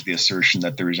challenge the assertion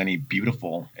that there's any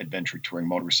beautiful adventure touring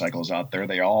motorcycles out there.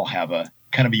 They all have a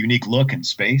kind of a unique look and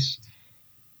space.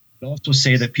 I'd also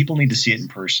say that people need to see it in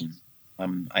person.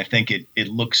 I think it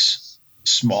looks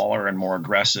smaller and more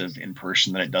aggressive in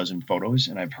person than it does in photos.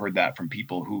 And I've heard that from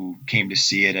people who came to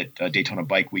see it at Daytona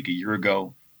Bike Week a year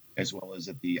ago, as well as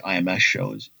at the IMS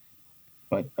shows.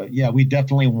 But yeah, we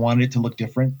definitely wanted it to look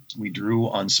different. We drew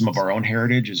on some of our own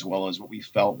heritage, as well as what we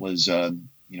felt was, the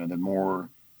more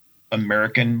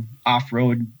American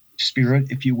off-road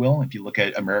spirit, if you will, if you look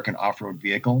at American off-road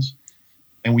vehicles.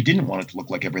 And we didn't want it to look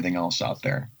like everything else out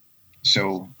there.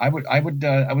 So I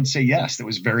would say yes, that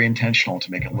was very intentional to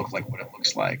make it look like what it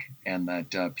looks like, and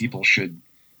that people should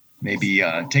maybe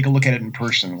take a look at it in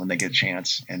person when they get a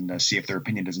chance and see if their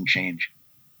opinion doesn't change.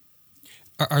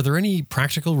 Are there any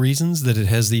practical reasons that it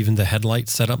has even the headlight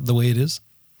set up the way it is?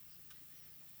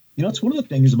 It's one of the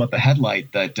things about the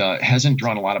headlight that hasn't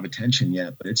drawn a lot of attention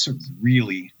yet, but it's a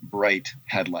really bright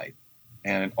headlight.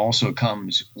 And it also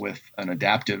comes with an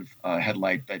adaptive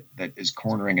headlight that is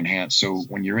cornering enhanced. So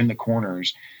when you're in the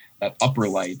corners, that upper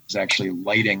light is actually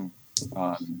lighting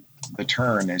the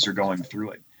turn as you're going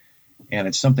through it. And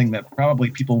it's something that probably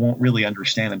people won't really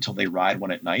understand until they ride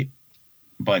one at night.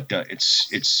 But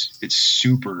it's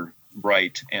super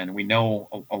bright. And we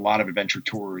know a lot of adventure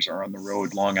tours are on the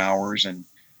road long hours and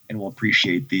will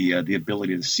appreciate the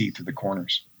ability to see through the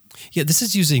corners. Yeah, this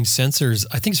is using sensors.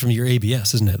 I think it's from your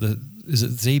ABS, isn't it? Is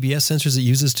it the ABS sensors it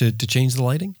uses to change the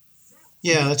lighting?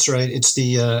 Yeah, that's right. It's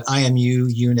the IMU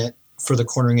unit for the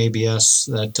cornering ABS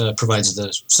that provides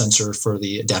the sensor for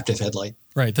the adaptive headlight.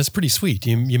 Right. That's pretty sweet.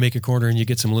 You make a corner and you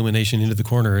get some illumination into the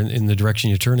corner in the direction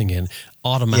you're turning in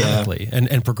automatically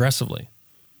and progressively.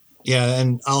 Yeah,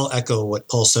 and I'll echo what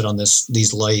Paul said on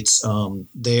these lights.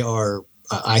 They are,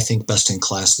 I think,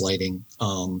 best-in-class lighting,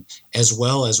 as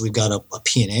well as we've got a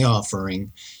P&A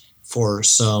offering for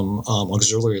some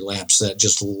auxiliary lamps that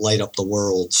just light up the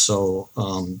world. So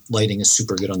lighting is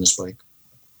super good on this bike.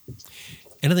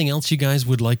 Anything else you guys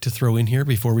would like to throw in here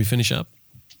before we finish up?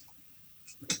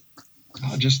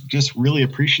 Just really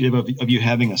appreciative of you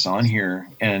having us on here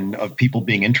and of people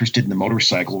being interested in the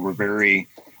motorcycle. We're very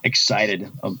excited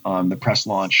on the press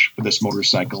launch for this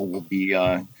motorcycle. Will be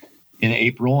in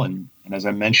April. And as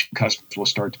I mentioned, customers will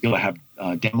start to be able to have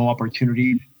demo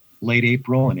opportunity late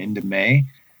April and into May.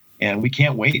 And we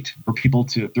can't wait for people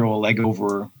to throw a leg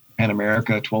over Pan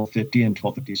America 1250 and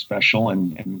 1250 Special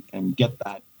and get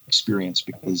that experience,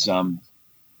 because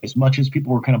as much as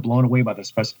people were kind of blown away by the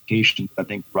specifications, I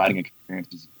think riding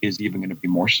experience is even going to be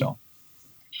more so.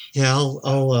 Yeah,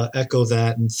 I'll echo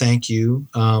that and thank you.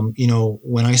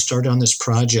 When I started on this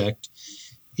project,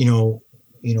 we knew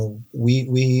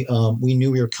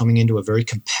we were coming into a very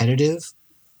competitive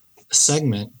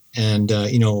segment, and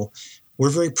we're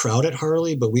very proud at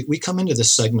Harley, but we come into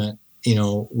this segment,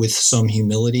 with some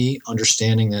humility,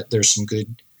 understanding that there's some good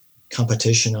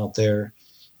competition out there.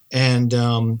 And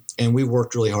we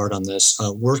worked really hard on this.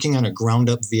 Working on a ground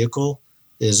up vehicle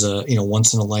is a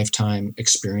once in a lifetime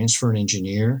experience for an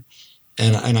engineer.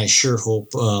 And I sure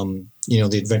hope,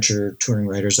 the adventure touring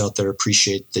riders out there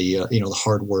appreciate the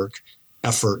hard work,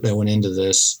 effort that went into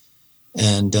this.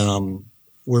 And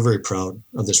we're very proud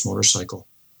of this motorcycle.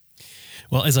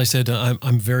 Well, as I said,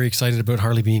 I'm very excited about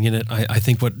Harley being in it. I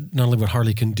think not only what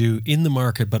Harley can do in the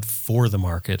market, but for the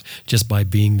market, just by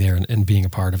being there and being a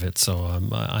part of it. So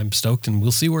I'm stoked, and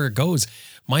we'll see where it goes.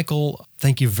 Michael,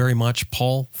 thank you very much.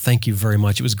 Paul, thank you very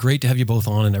much. It was great to have you both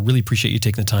on, and I really appreciate you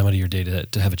taking the time out of your day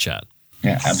to have a chat.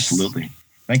 Yeah, absolutely.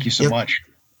 Thank you so much.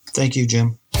 Thank you,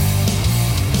 Jim.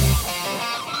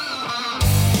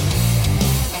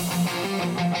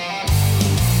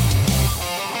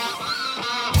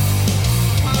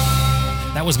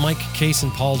 That was Mike Case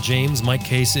and Paul James. Mike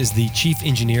Case is the chief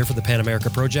engineer for the Pan America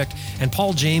project, and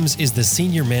Paul James is the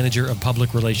senior manager of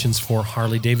public relations for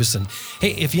Harley-Davidson.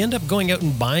 Hey, if you end up going out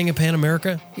and buying a Pan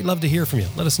America, we'd love to hear from you.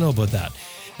 Let us know about that.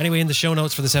 Anyway, in the show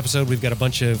notes for this episode, we've got a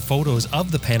bunch of photos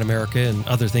of the Pan America and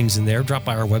other things in there. Drop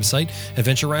by our website,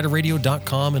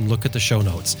 adventureriderradio.com, and look at the show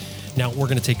notes. Now, we're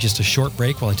going to take just a short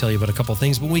break while I tell you about a couple of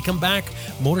things. When we come back,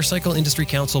 Motorcycle Industry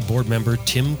Council board member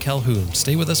Tim Calhoun.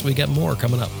 Stay with us. We got more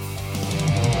coming up.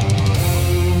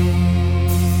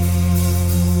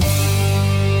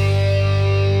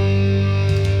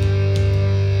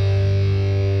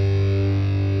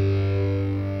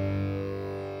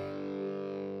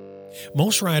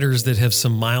 Most riders that have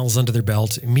some miles under their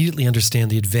belt immediately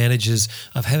understand the advantages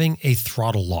of having a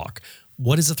throttle lock.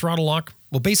 What is a throttle lock?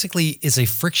 Well, basically, it's a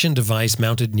friction device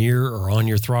mounted near or on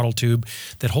your throttle tube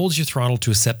that holds your throttle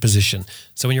to a set position.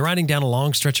 So when you're riding down a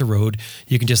long stretch of road,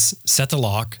 you can just set the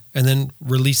lock, and then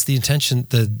release the tension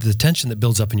that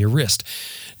builds up in your wrist.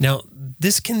 Now,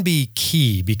 this can be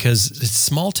key because it's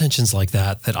small tensions like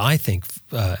that I think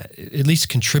at least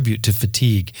contribute to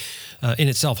fatigue. In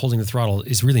itself, holding the throttle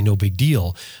is really no big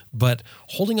deal, but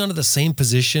holding onto the same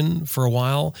position for a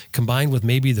while, combined with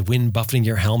maybe the wind buffeting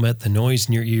your helmet, the noise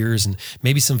in your ears, and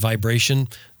maybe some vibration,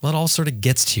 well, it all sort of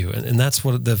gets to you. And that's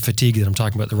what the fatigue that I'm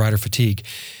talking about, the rider fatigue.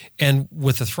 And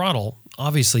with the throttle,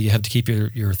 obviously you have to keep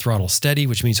your throttle steady,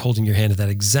 which means holding your hand at that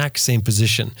exact same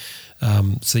position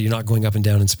so you're not going up and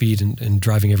down in speed and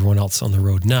driving everyone else on the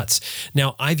road nuts.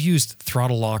 Now, I've used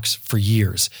throttle locks for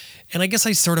years, and I guess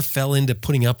I sort of fell into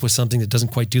putting up with something that doesn't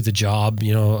quite do the job.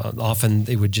 You know, often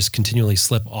they would just continually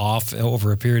slip off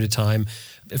over a period of time.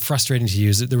 Frustrating to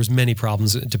use. There was many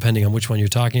problems depending on which one you're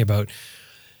talking about.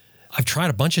 I've tried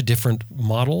a bunch of different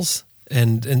models,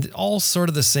 and all sort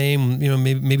of the same, you know,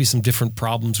 maybe some different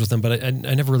problems with them, but I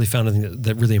never really found anything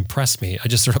that really impressed me. I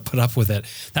just sort of put up with it.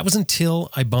 That was until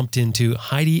I bumped into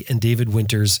Heidi and David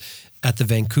Winters at the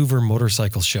Vancouver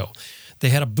Motorcycle Show. They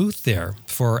had a booth there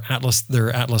for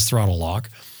their Atlas throttle lock,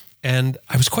 and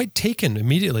I was quite taken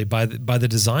immediately by the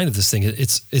design of this thing.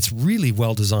 It's really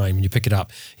well designed when you pick it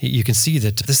up. You can see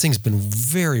that this thing's been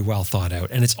very well thought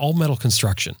out, and it's all metal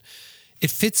construction.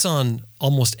 It fits on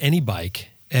almost any bike.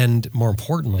 And more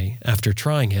importantly, after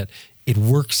trying it, it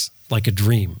works like a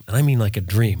dream. And I mean like a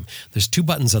dream. There's 2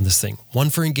 buttons on this thing, one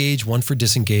for engage, one for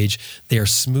disengage. They are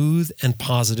smooth and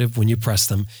positive when you press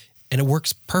them, and it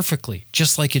works perfectly,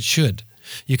 just like it should.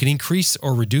 You can increase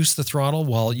or reduce the throttle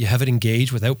while you have it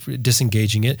engaged without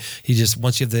disengaging it.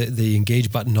 Once you have the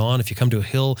engage button on, if you come to a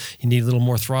hill, you need a little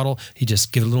more throttle, you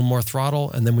just give it a little more throttle.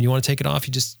 And then when you want to take it off,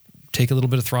 you just take a little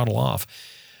bit of throttle off.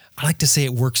 I like to say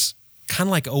it works kind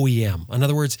of like OEM. In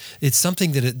other words, it's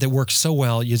something that works so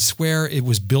well, you'd swear it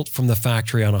was built from the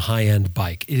factory on a high-end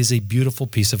bike. It is a beautiful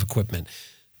piece of equipment.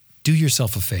 Do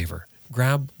yourself a favor.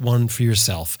 Grab one for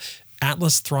yourself.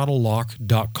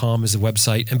 AtlasThrottleLock.com is the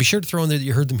website. And be sure to throw in there that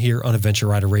you heard them here on Adventure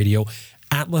Rider Radio.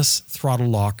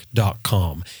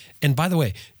 AtlasThrottleLock.com. And by the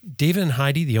way, David and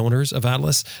Heidi, the owners of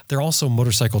Atlas, they're also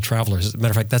motorcycle travelers. As a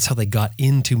matter of fact, that's how they got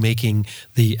into making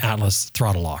the Atlas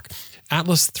throttle lock.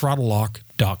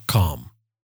 AtlasThrottleLock.com.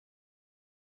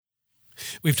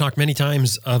 We've talked many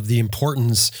times of the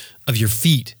importance of your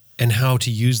feet and how to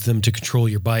use them to control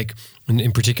your bike, and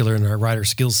in particular in our rider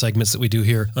skills segments that we do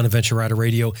here on Adventure Rider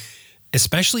Radio,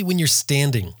 especially when you're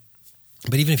standing.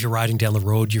 But even if you're riding down the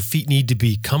road, your feet need to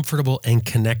be comfortable and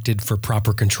connected for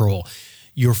proper control.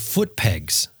 Your foot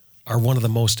pegs are one of the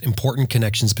most important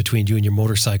connections between you and your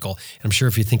motorcycle. And I'm sure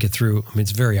if you think it through, I mean,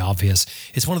 it's very obvious.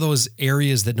 It's one of those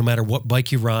areas that no matter what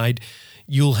bike you ride,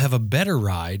 you'll have a better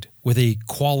ride with a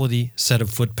quality set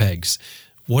of foot pegs.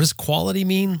 What does quality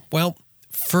mean? Well,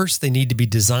 first, they need to be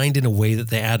designed in a way that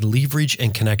they add leverage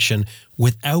and connection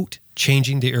without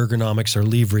changing the ergonomics or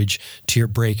leverage to your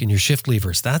brake and your shift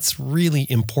levers. That's really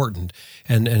important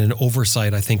and an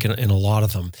oversight, I think, in a lot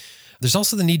of them. There's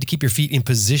also the need to keep your feet in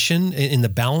position, in the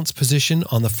balance position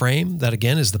on the frame. That,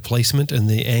 again, is the placement and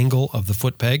the angle of the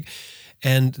foot peg.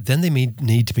 And then they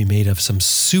need to be made of some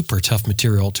super tough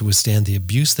material to withstand the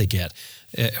abuse they get.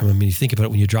 I mean, you think about it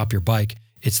when you drop your bike,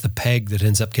 it's the peg that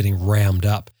ends up getting rammed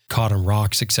up, caught on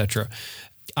rocks, etc.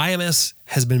 IMS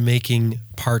has been making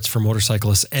parts for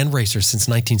motorcyclists and racers since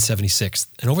 1976.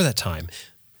 And over that time,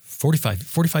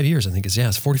 45 years, I think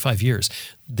it's 45 years,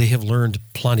 they have learned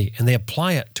plenty, and they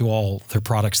apply it to all their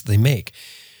products that they make.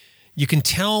 You can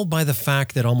tell by the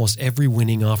fact that almost every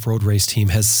winning off-road race team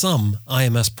has some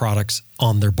IMS products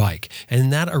on their bike. And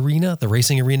in that arena, the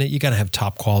racing arena, you got to have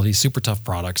top quality, super tough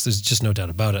products. There's just no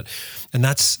doubt about it. And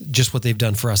that's just what they've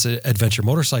done for us adventure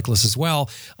motorcyclists as well.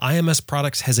 IMS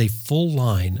Products has a full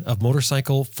line of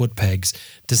motorcycle foot pegs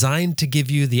designed to give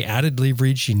you the added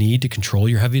leverage you need to control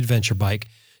your heavy adventure bike,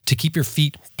 to keep your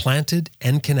feet planted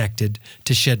and connected,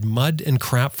 to shed mud and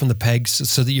crap from the pegs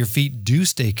so that your feet do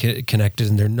stay connected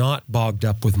and they're not bogged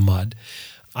up with mud.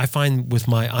 I find with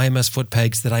my IMS foot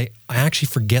pegs that I actually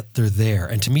forget they're there.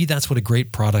 And to me, that's what a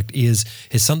great product is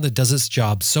something that does its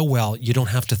job so well, you don't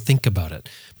have to think about it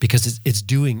because it's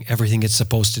doing everything it's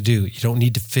supposed to do. You don't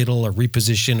need to fiddle or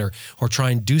reposition or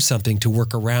try and do something to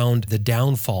work around the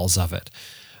downfalls of it.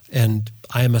 And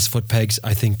IMS foot pegs,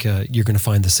 I think you're going to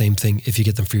find the same thing if you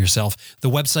get them for yourself. The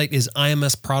website is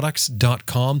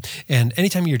imsproducts.com. And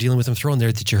anytime you're dealing with them, throw in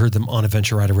there that you heard them on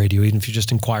Adventure Rider Radio, even if you're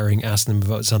just inquiring, asking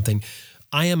them about something,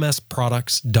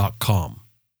 imsproducts.com.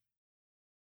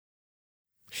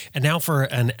 And now for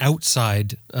an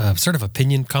outside sort of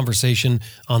opinion conversation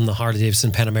on the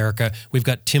Harley-Davidson Pan America, we've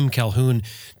got Tim Calhoun.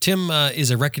 Tim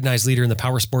is a recognized leader in the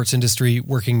power sports industry,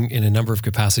 working in a number of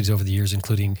capacities over the years,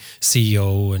 including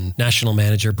CEO and national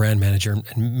manager, brand manager,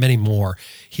 and many more.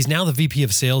 He's now the VP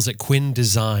of Sales at Quinn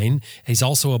Design. He's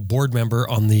also a board member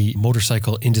on the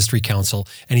Motorcycle Industry Council,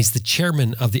 and he's the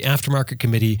chairman of the Aftermarket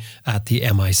Committee at the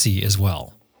MIC as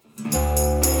well.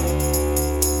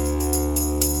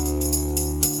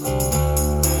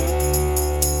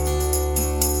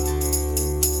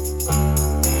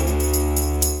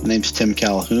 My name's Tim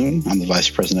Calhoun. I'm the Vice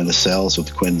President of Sales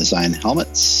with Quinn Design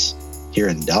Helmets here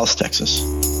in Dallas, Texas.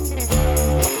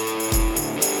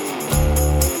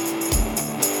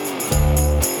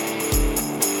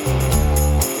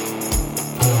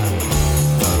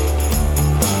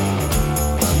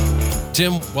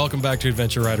 Tim, welcome back to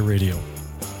Adventure Rider Radio.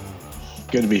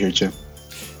 Good to be here, Jim.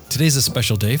 Today's a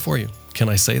special day for you. Can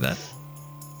I say that?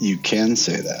 You can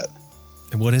say that.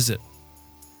 And what is it?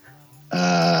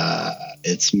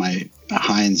 It's my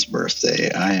Heinz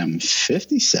birthday. I am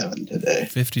 57 today.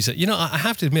 57. You know, I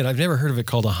have to admit, I've never heard of it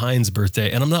called a Heinz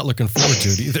birthday, and I'm not looking forward to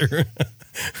it either.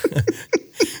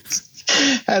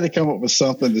 I had to come up with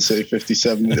something to say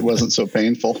 57 that it wasn't so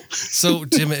painful. So,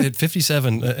 Tim, at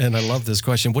 57, and I love this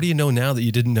question, what do you know now that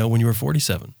you didn't know when you were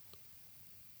 47?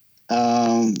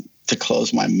 To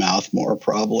close my mouth more,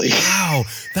 probably. Wow,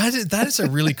 that is a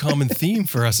really common theme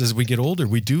for us as we get older.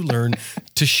 We do learn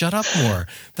to shut up more.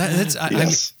 Yes. I mean,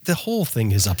 the whole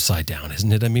thing is upside down,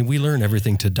 isn't it? I mean, we learn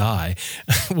everything to die.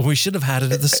 Well, we should have had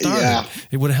it at the start. Yeah.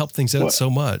 It would have helped things out so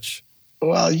much.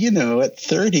 Well, you know, at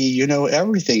 30, you know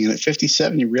everything. And at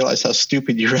 57, you realize how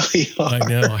stupid you really are. I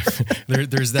know.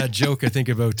 There's that joke I think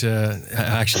about,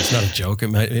 actually, it's not a joke.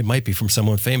 It might be from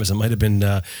someone famous. It might have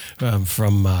been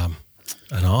from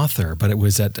an author, but it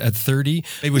was at 30.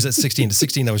 It was at 16. At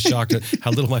 16, I was shocked at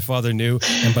how little my father knew.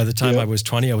 And by the time I was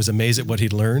 20, I was amazed at what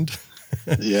he'd learned.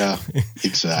 Yeah,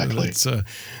 exactly. So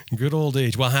it's a good old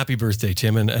age. Well, happy birthday,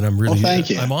 Tim. And I'm really, thank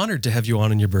you. I'm honored to have you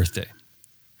on your birthday.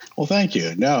 Well, thank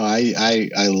you. No,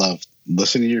 I love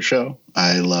listening to your show.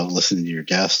 I love listening to your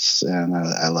guests, and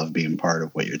I love being part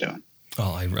of what you're doing.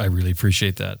 Oh, I really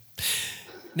appreciate that.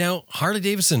 Now,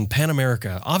 Harley-Davidson, Pan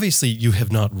America, obviously you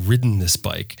have not ridden this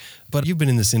bike, but you've been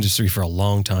in this industry for a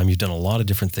long time. You've done a lot of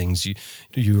different things.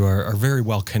 You are very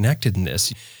well connected in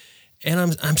this.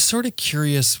 And I'm sort of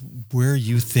curious where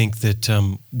you think that,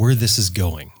 where this is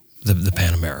going, the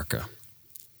Pan America.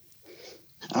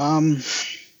 I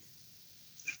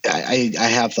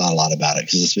have thought a lot about it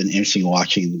because it's been interesting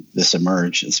watching this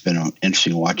emerge. It's been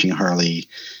interesting watching Harley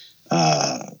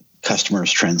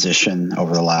customers transition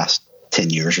over the last 10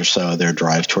 years or so, their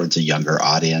drive towards a younger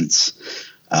audience.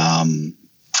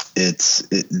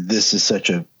 This is such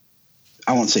a,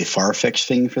 I won't say far-fetched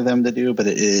thing for them to do, but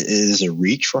it is a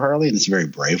reach for Harley, and it's a very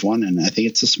brave one, and I think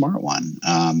it's a smart one.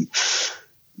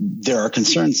 There are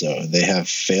concerns, though. They have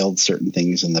failed certain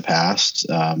things in the past.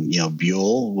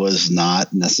 Buell was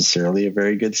not necessarily a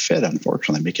very good fit,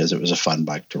 unfortunately, because it was a fun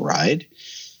bike to ride.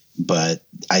 But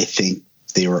I think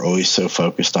they were always so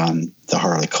focused on the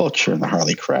Harley culture and the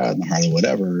Harley crowd and the Harley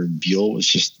whatever. Buell was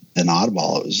just an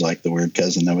oddball. It was like the weird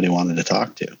cousin nobody wanted to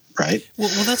talk to, right? Well,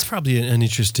 that's probably an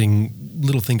interesting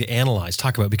little thing to analyze,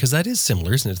 talk about, because that is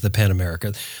similar, isn't it, to the Pan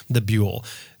America, the Buell.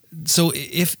 So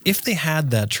if they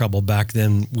had that trouble back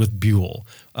then with Buell,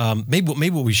 maybe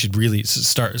what we should really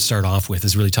start off with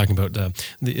is really talking about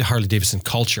the Harley-Davidson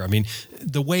culture. I mean,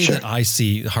 the way that I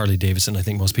see Harley-Davidson, I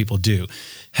think most people do,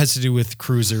 has to do with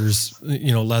cruisers,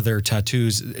 leather,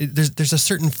 tattoos. There's a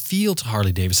certain feel to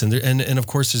Harley-Davidson, and of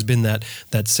course there's been that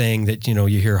saying that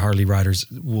you hear Harley riders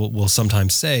will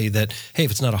sometimes say that, hey,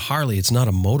 if it's not a Harley, it's not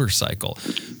a motorcycle.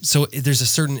 So there's a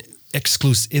certain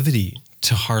exclusivity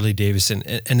to Harley-Davidson.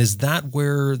 And is that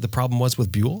where the problem was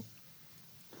with Buell?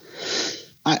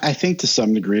 I think to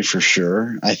some degree, for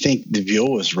sure. I think the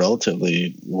Buell was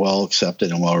relatively well accepted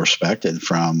and well respected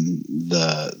from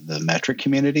the metric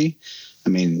community. I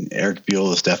mean, Eric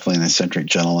Buell is definitely an eccentric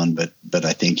gentleman, but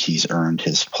I think he's earned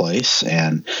his place.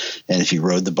 And if you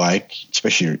rode the bike,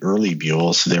 especially early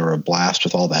Buells, they were a blast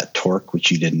with all that torque, which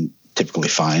you didn't typically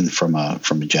find from a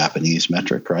Japanese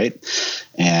metric, right?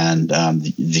 And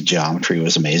the geometry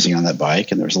was amazing on that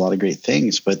bike, and there was a lot of great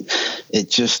things, but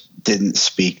it just didn't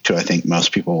speak to, I think,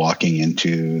 most people walking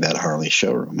into that Harley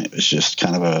showroom. It was just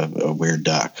kind of a weird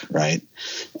duck, right?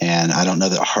 And I don't know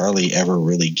that Harley ever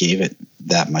really gave it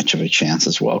that much of a chance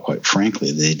as well, quite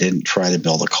frankly. They didn't try to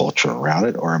build a culture around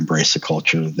it or embrace the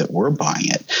culture that we're buying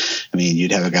it. I mean,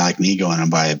 you'd have a guy like me go in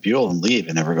and buy a Buell and leave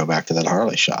and never go back to that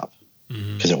Harley shop.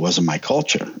 because it wasn't my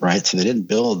culture, right? So they didn't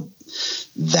build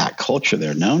that culture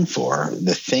they're known for.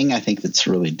 The thing I think that's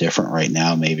really different right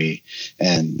now, maybe,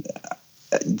 and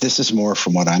this is more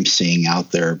from what I'm seeing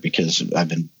out there because I've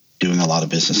been doing a lot of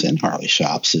business in Harley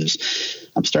shops, is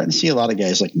I'm starting to see a lot of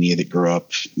guys like me that grew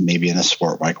up maybe in a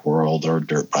sport bike world or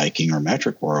dirt biking or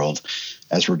metric world,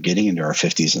 as we're getting into our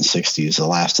 50s and 60s, the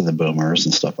last of the boomers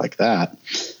and stuff like that.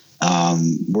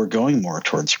 We're going more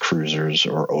towards cruisers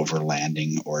or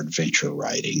overlanding or adventure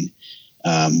riding,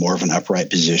 more of an upright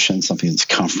position, something that's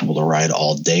comfortable to ride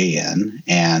all day in.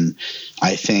 And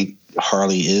I think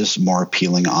Harley is more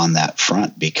appealing on that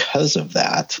front because of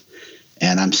that.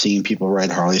 And I'm seeing people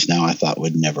ride Harleys now I thought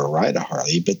would never ride a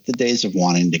Harley, but the days of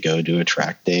wanting to go do a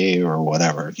track day or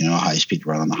whatever, a high-speed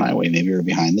run on the highway, maybe are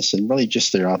behind this, and really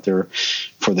just they're out there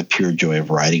for the pure joy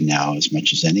of riding now as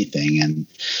much as anything.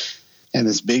 And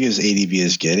as big as ADV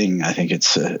is getting, I think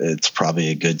it's probably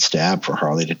a good stab for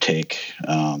Harley to take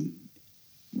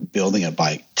building a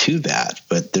bike to that.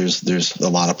 But there's a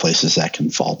lot of places that can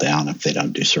fall down if they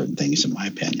don't do certain things, in my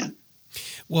opinion.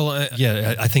 Well,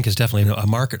 I think it's definitely a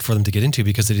market for them to get into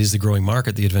because it is the growing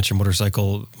market. The adventure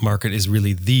motorcycle market is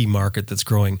really the market that's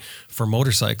growing for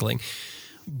motorcycling.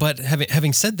 But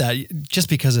having said that, just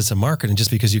because it's a market and just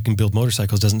because you can build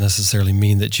motorcycles doesn't necessarily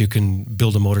mean that you can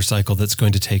build a motorcycle that's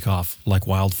going to take off like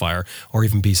wildfire or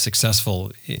even be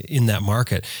successful in that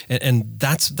market. And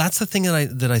that's the thing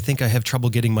that I think I have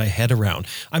trouble getting my head around.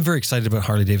 I'm very excited about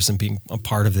Harley-Davidson being a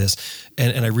part of this,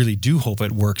 and I really do hope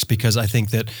it works because I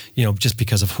think that, just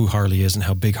because of who Harley is and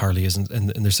how big Harley is and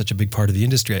they're such a big part of the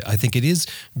industry, I think it is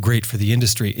great for the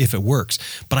industry if it works.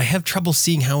 But I have trouble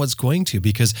seeing how it's going to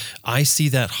because I see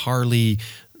that Harley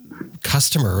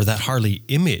customer or that Harley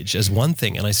image as one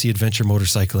thing, and I see adventure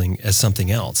motorcycling as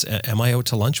something else. Am I out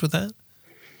to lunch with that?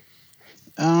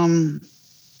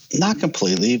 Not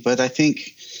completely, but I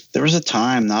think there was a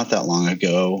time not that long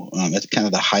ago at kind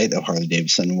of the height of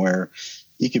Harley-Davidson where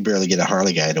you could barely get a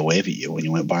Harley guy to wave at you when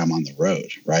you went by them on the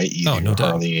road, right? You're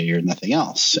Harley or you're nothing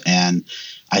else. And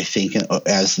I think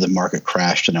as the market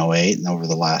crashed in 2008 and over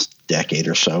the last decade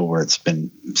or so where it's been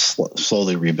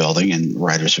slowly rebuilding and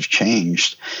riders have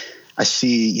changed, I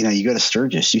see, you go to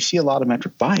Sturgis, you see a lot of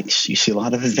metric bikes. You see a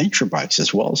lot of adventure bikes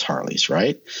as well as Harleys,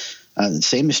 right? The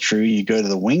same is true. You go to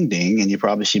the Wingding and you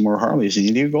probably see more Harleys than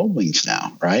you do Gold Wings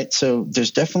now, right? So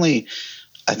there's definitely,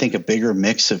 I think, a bigger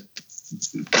mix of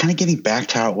kind of getting back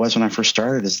to how it was when I first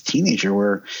started as a teenager,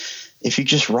 where if you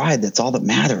just ride, that's all that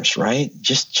matters, right?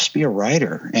 Just be a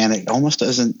rider. And it almost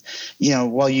doesn't,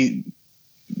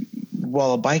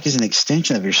 while a bike is an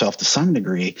extension of yourself to some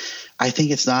degree, I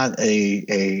think it's not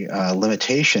a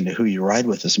limitation to who you ride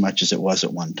with as much as it was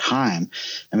at one time.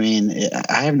 I mean,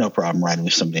 I have no problem riding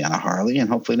with somebody on a Harley, and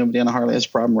hopefully nobody on a Harley has a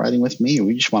problem riding with me.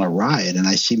 We just want to ride. And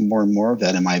I see more and more of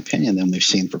that, in my opinion, than we've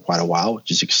seen for quite a while, which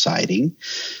is exciting.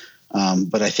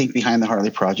 But I think behind the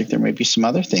Harley project, there may be some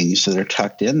other things that are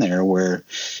tucked in there where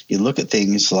you look at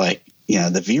things like,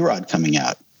 the V-Rod coming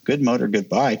out. Good motor, good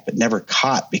bike, but never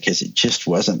caught because it just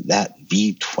wasn't that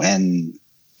V-twin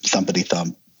thumpity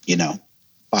thump,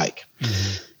 bike.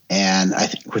 Mm-hmm. And I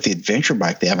think with the adventure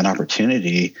bike, they have an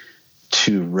opportunity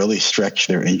to really stretch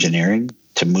their engineering,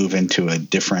 to move into a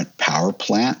different power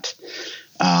plant,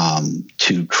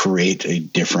 to create a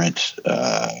different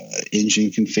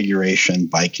engine configuration,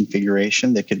 bike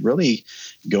configuration that could really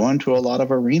go into a lot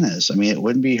of arenas. I mean, it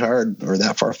wouldn't be hard or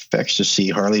that far-fetched to see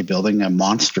Harley building a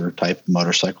monster type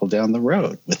motorcycle down the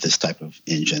road with this type of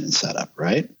engine and setup,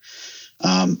 right?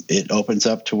 It opens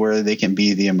up to where they can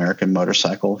be the American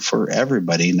motorcycle for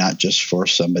everybody, not just for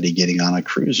somebody getting on a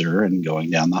cruiser and going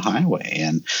down the highway.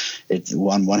 And it's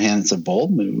on one hand, it's a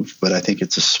bold move, but I think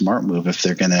it's a smart move if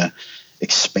they're going to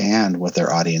expand what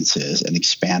their audience is and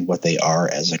expand what they are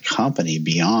as a company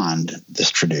beyond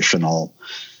this traditional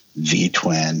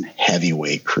V-twin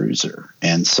heavyweight cruiser.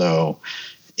 And so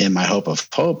in my hope of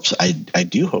hopes, I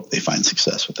do hope they find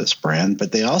success with this brand,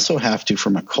 but they also have to,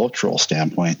 from a cultural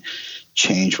standpoint,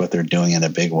 change what they're doing in a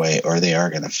big way or they are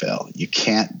going to fail. You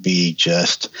can't be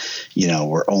just,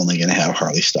 we're only going to have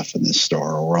Harley stuff in this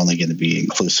store, or we're only going to be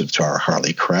inclusive to our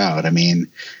Harley crowd. I mean,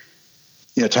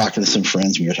 talking to some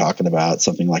friends, we were talking about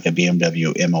something like a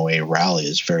BMW MOA rally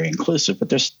is very inclusive, but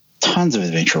there's tons of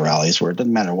adventure rallies where it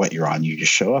doesn't matter what you're on, you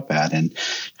just show up at. And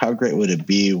how great would it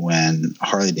be when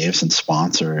Harley-Davidson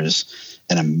sponsors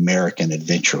an American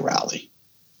adventure rally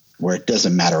where it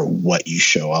doesn't matter what you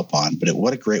show up on, but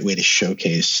what a great way to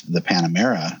showcase the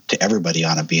Panamera to everybody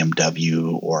on a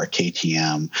BMW or a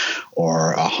KTM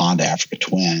or a Honda Africa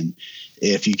Twin.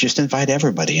 If you just invite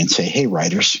everybody and say, hey,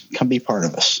 riders, come be part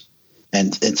of us.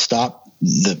 And stop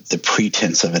the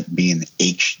pretense of it being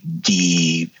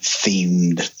HD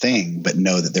themed thing, but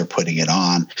know that they're putting it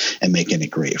on and making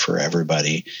it great for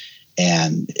everybody.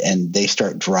 And they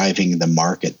start driving the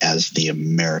market as the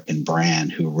American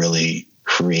brand who really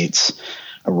creates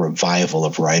a revival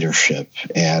of ridership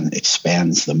and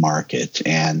expands the market.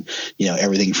 And,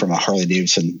 everything from a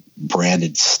Harley-Davidson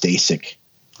branded Stasic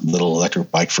little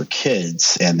electric bike for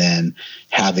kids, and then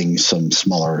having some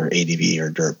smaller ADV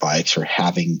or dirt bikes, or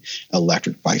having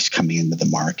electric bikes coming into the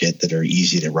market that are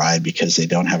easy to ride because they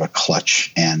don't have a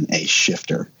clutch and a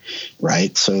shifter,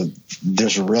 right? So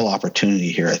there's a real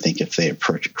opportunity here, I think, if they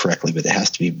approach it correctly, but it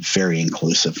has to be very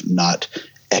inclusive, not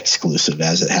exclusive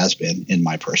as it has been, in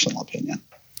my personal opinion.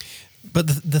 But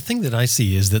the thing that I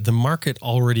see is that the market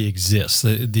already exists.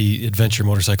 The adventure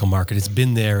motorcycle market, it's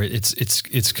been there.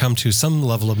 It's come to some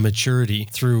level of maturity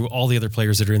through all the other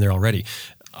players that are in there already.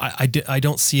 I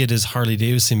don't see it as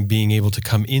Harley-Davidson being able to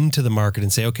come into the market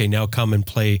and say, okay, now come and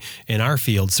play in our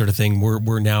field, sort of thing.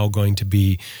 We're now going to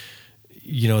be,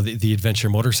 the adventure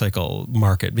motorcycle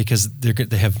market, because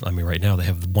they have. I mean, right now they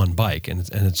have one bike and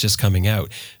it's just coming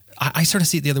out. I sort of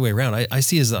see it the other way around. I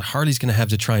see it as that Harley's going to have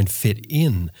to try and fit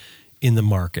in the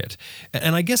market.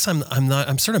 And I guess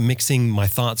I'm sort of mixing my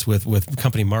thoughts with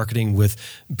company marketing with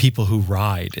people who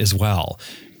ride as well,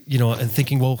 and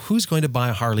thinking, well, who's going to buy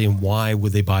a Harley and why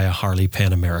would they buy a Harley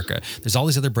Pan America? There's all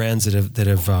these other brands that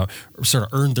have sort of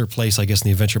earned their place, I guess, in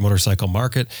the adventure motorcycle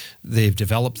market. They've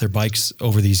developed their bikes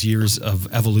over these years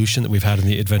of evolution that we've had in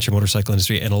the adventure motorcycle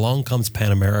industry. And along comes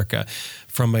Pan America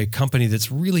from a company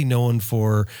that's really known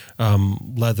for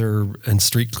leather and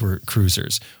street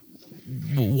cruisers.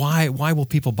 Why will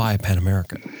people buy a Pan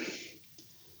America?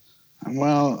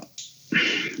 Well,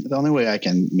 the only way I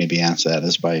can maybe answer that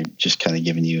is by just kind of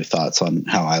giving you thoughts on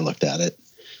how I looked at it.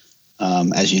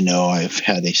 As you know, I've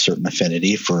had a certain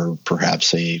affinity for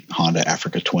perhaps a Honda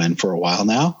Africa Twin for a while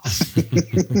now.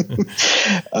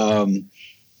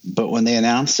 But when they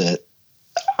announced it,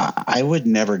 I would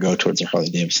never go towards a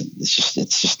Harley-Davidson.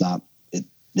 It's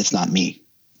not me,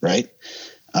 right?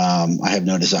 I have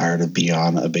no desire to be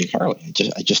on a big Harley.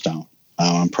 I just don't.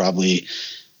 Probably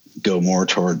go more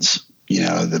towards,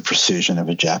 the precision of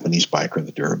a Japanese bike or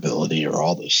the durability or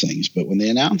all those things. But when they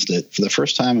announced it for the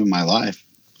first time in my life,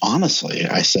 honestly,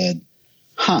 I said,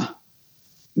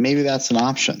 maybe that's an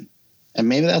option. And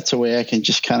maybe that's a way I can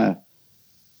just kind of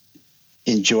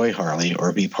enjoy Harley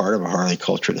or be part of a Harley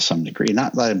culture to some degree.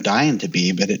 Not that I'm dying to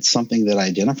be, but it's something that I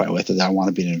identify with, that I want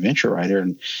to be an adventure rider.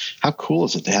 And how cool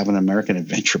is it to have an American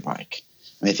adventure bike?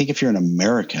 I mean, I think if you're an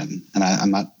American, and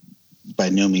I'm not by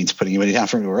no means putting anybody down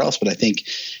from anywhere else, but I think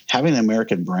having an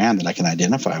American brand that I can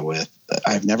identify with,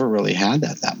 I've never really had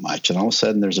that much. And all of a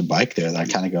sudden there's a bike there that I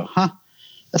kind of go,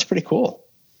 that's pretty cool.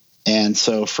 And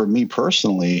so for me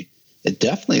personally, it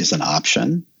definitely is an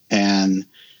option. And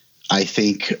I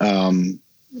think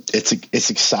it's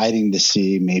exciting to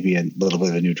see maybe a little bit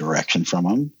of a new direction from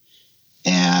them.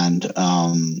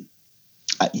 And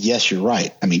yes, you're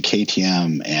right. I mean,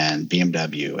 KTM and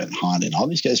BMW and Honda and all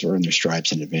these guys are in their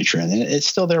stripes in adventure, and it's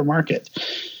still their market.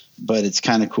 But it's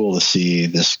kind of cool to see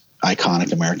this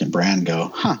iconic American brand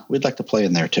go, we'd like to play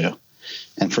in there too.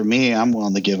 And for me, I'm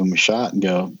willing to give them a shot and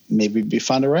go, maybe it'd be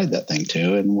fun to ride that thing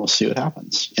too, and we'll see what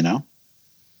happens,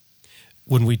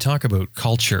 When we talk about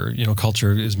culture,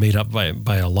 culture is made up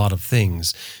by a lot of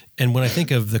things. And when I think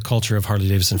of the culture of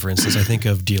Harley-Davidson, for instance, I think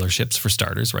of dealerships for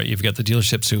starters, right? You've got the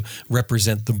dealerships who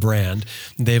represent the brand.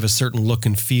 They have a certain look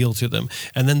and feel to them.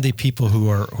 And then the people who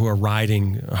are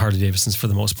riding Harley-Davidsons for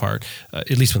the most part,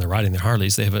 at least when they're riding their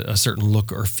Harleys, they have a certain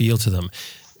look or feel to them.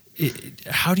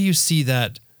 How do you see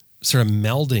that sort of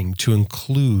melding to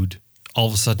include all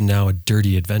of a sudden now a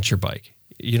dirty adventure bike?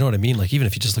 You know what I mean? Like, even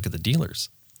if you just look at the dealers.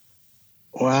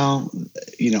 Well,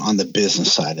 on the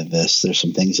business side of this, there's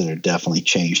some things that are definitely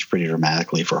changed pretty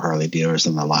dramatically for Harley dealers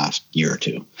in the last year or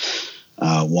two.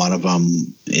 One of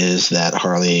them is that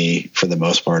Harley, for the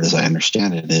most part, as I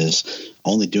understand it, is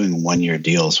only doing 1-year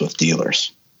deals with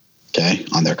dealers,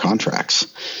 on their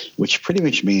contracts, which pretty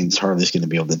much means Harley's going to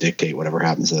be able to dictate whatever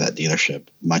happens to that dealership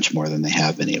much more than they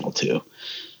have been able to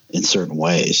in certain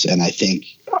ways. And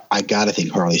I got to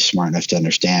think Harley's smart enough to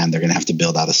understand they're going to have to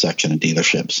build out a section of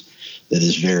dealerships that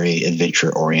is very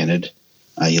adventure oriented.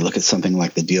 You look at something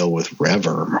like the deal with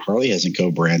Rever. Harley hasn't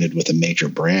co-branded with a major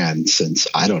brand since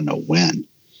I don't know when,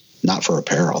 not for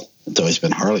apparel. It's always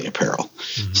been Harley apparel.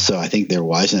 Mm-hmm. So I think they're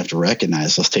wise enough to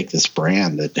recognize, let's take this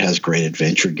brand that has great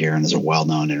adventure gear and is a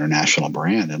well-known international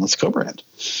brand, and let's co-brand.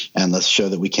 And let's show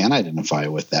that we can identify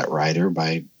with that rider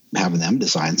by having them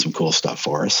design some cool stuff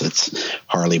for us. It's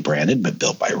Harley branded, but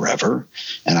built by Rever.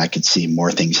 And I could see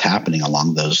more things happening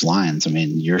along those lines. I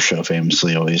mean, your show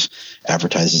famously always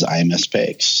advertises IMS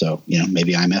pegs. So,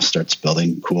 maybe IMS starts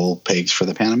building cool pegs for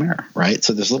the Panamera, right?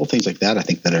 So there's little things like that, I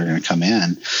think, that are going to come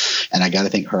in. And I got to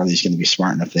think Harley's going to be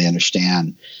smart enough. They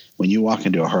understand when you walk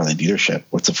into a Harley dealership,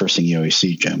 what's the first thing you always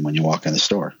see, Jim, when you walk in the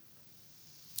store?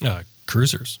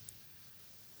 Cruisers.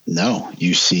 No,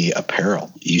 you see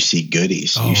apparel, you see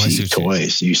goodies, you see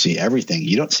toys, you see everything.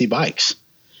 You don't see bikes.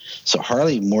 So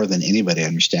Harley, more than anybody,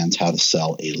 understands how to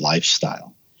sell a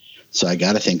lifestyle. So I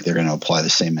got to think they're going to apply the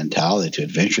same mentality to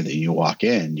adventure. That you walk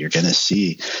in, you're going to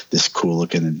see this cool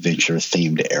looking adventure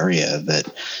themed area that,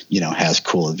 has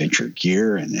cool adventure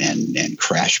gear and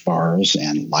crash bars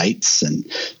and lights and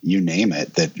you name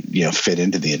it that, fit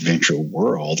into the adventure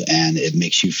world. And it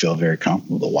makes you feel very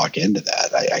comfortable to walk into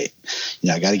that.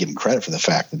 I got to give them credit for the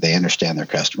fact that they understand their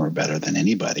customer better than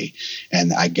anybody.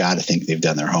 And I got to think they've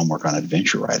done their homework on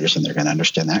adventure riders and they're going to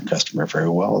understand that customer very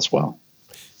well as well.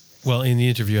 Well, in the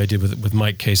interview I did with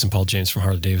Mike Case and Paul James from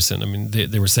Harley-Davidson, I mean,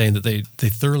 they were saying that they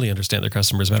thoroughly understand their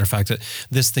customers. As a matter of fact, that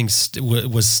this thing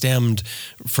was stemmed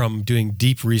from doing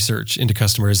deep research into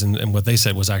customers, and what they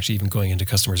said was actually even going into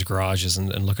customers' garages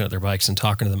and looking at their bikes and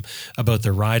talking to them about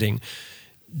their riding.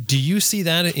 Do you see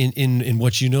that in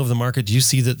what you know of the market? Do you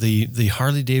see that the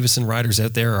Harley-Davidson riders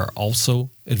out there are also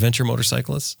adventure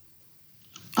motorcyclists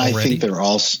already?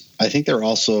 I think they're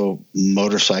also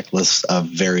motorcyclists of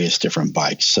various different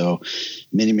bikes. So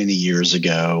many, many years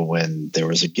ago when there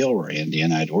was a Gilroy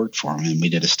Indian, I'd worked for him, and we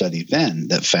did a study then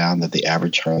that found that the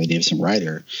average Harley-Davidson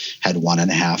rider had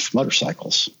 1.5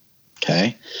 motorcycles.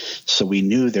 Okay. So we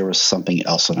knew there was something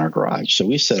else in our garage. So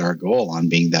we set our goal on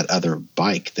being that other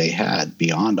bike they had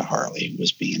beyond a Harley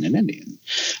was being an Indian.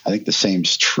 I think the same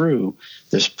is true.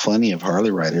 There's plenty of Harley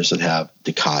riders that have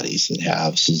Ducatis, that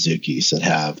have Suzukis, that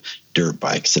have dirt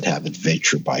bikes, that have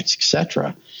adventure bikes,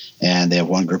 etc. And they have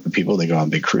one group of people they go on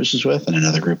big cruises with, and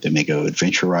another group they may go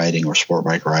adventure riding or sport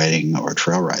bike riding or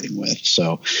trail riding with.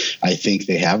 So I think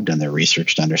they have done their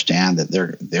research to understand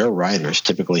that their riders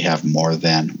typically have more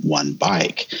than one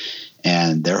bike.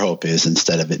 And their hope is,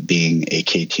 instead of it being a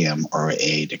KTM or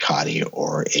a Ducati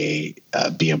or a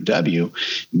BMW,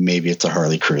 maybe it's a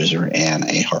Harley Cruiser and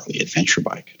a Harley adventure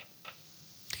bike.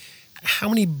 How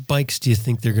many bikes do you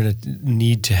think they're going to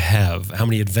need to have? How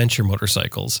many adventure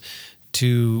motorcycles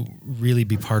to really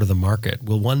be part of the market?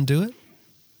 Will one do it?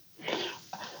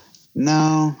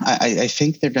 No, I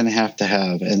think they're going to have,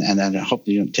 and I hope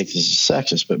you don't take this as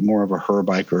sexist, but more of a her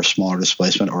bike or a smaller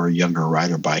displacement or a younger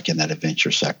rider bike in that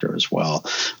adventure sector as well.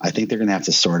 I think they're going to have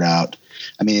to sort out.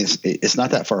 I mean, it's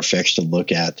not that far-fetched to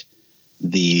look at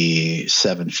the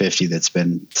 750 that's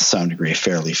been to some degree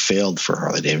fairly failed for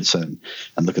Harley-Davidson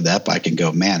and look at that bike and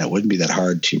go, man, it wouldn't be that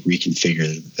hard to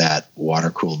reconfigure that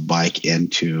water-cooled bike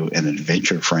into an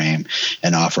adventure frame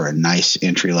and offer a nice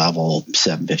entry-level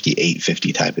 750,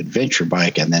 850 type adventure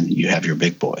bike, and then you have your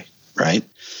big boy, right?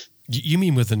 You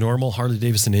mean with the normal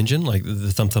Harley-Davidson engine, like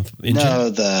the thump engine? No,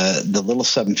 the little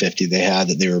 750 they had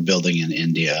that they were building in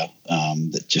India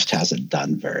that just hasn't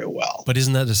done very well. But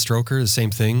isn't that a stroker, the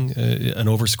same thing, an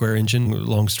over-square engine,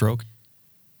 long stroke?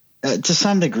 To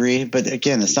some degree, but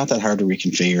again, it's not that hard to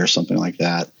reconfigure something like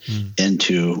that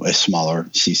into a smaller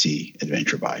CC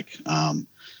adventure bike.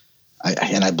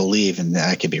 I believe, and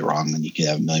I could be wrong, and you could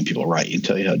have a million people write you and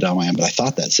tell you how dumb I am, but I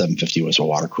thought that 750 was a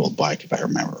water-cooled bike, if I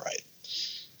remember right.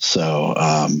 So,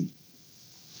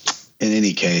 in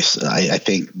any case, I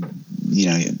think,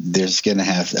 there's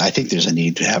a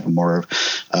need to have more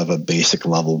of a basic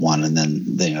level one, and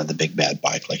then, the big bad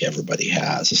bike like everybody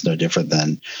has. It's no different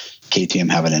than KTM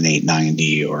having an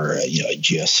 890 or a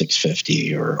GS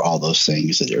 650 or all those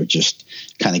things that are just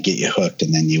kind of get you hooked,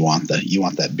 and then you want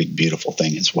that big beautiful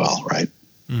thing as well, right?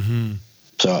 Mm-hmm.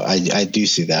 So I do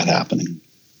see that happening.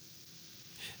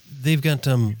 They've got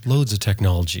loads of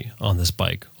technology on this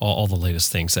bike, all the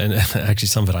latest things. And actually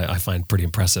some of it I find pretty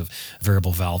impressive.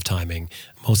 Variable valve timing,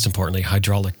 most importantly,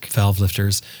 hydraulic valve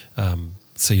lifters,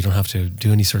 so you don't have to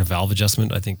do any sort of valve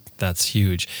adjustment. I think that's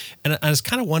huge. And I was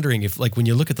kind of wondering if, like, when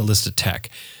you look at the list of tech,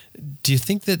 do you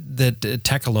think that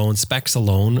tech alone, specs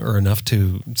alone, are enough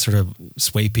to sort of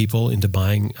sway people into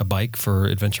buying a bike for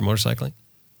adventure motorcycling?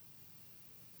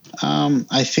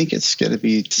 I think it's going to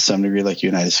be, to some degree, like you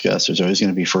and I discussed, there's always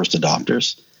going to be first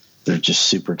adopters. They're just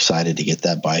super excited to get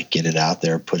that bike, get it out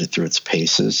there, put it through its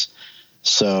paces.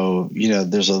 So,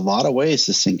 there's a lot of ways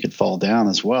this thing could fall down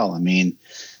as well. I mean,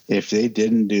 if they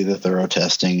didn't do the thorough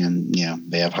testing and,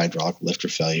 they have hydraulic lifter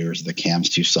failures, the cam's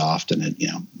too soft and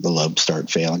the lobes start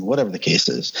failing, whatever the case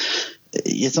is,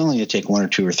 it's only going to take one or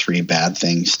two or three bad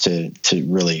things to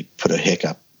really put a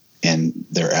hiccup in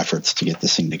their efforts to get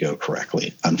this thing to go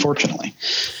correctly, unfortunately,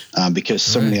 because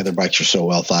so many other bikes are so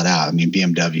well thought out. I mean,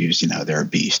 BMWs, they're a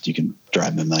beast. You can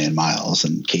drive them 1,000,000 miles,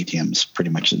 and KTM's pretty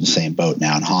much in the same boat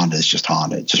now, and Honda is just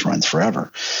Honda. It just runs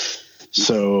forever.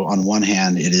 So on one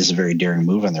hand, it is a very daring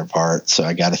move on their part. So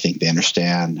I got to think they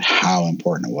understand how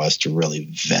important it was to really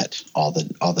vet all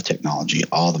the technology,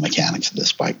 all the mechanics of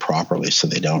this bike properly, so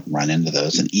they don't run into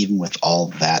those. And even with all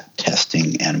that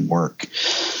testing and work,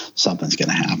 something's going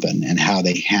to happen. And how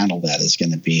they handle that is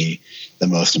going to be the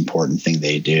most important thing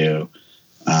they do,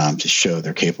 to show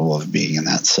they're capable of being in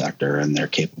that sector, and they're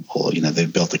capable.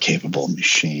 They've built a capable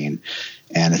machine.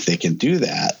 And if they can do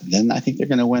that, then I think they're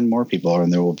going to win more people,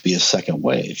 and there will be a second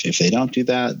wave. If they don't do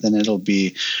that, then it'll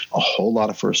be a whole lot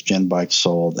of first-gen bikes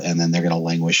sold, and then they're going to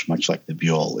languish much like the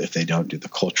Buell. If they don't do the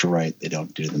culture right, they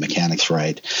don't do the mechanics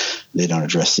right, they don't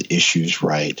address the issues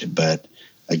right. But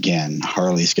again,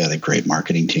 Harley's got a great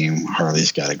marketing team.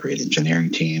 Harley's got a great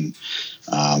engineering team.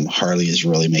 Harley is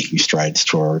really making strides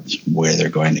towards where they're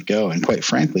going to go. And quite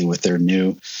frankly, with their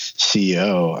new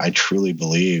CEO, I truly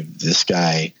believe this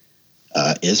guy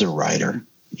is a rider.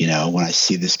 When I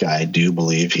see this guy, I do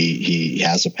believe he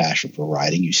has a passion for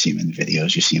riding. You see him in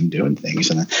videos, you see him doing things.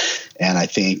 And I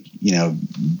think,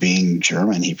 being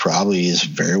German, he probably is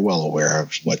very well aware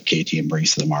of what KTM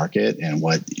brings to the market and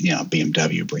what,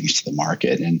 BMW brings to the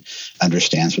market, and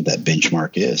understands what that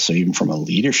benchmark is. So even from a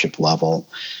leadership level,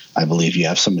 I believe you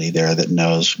have somebody there that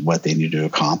knows what they need to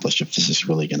accomplish if this is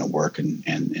really going to work and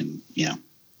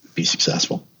be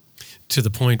successful. To the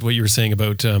point, what you were saying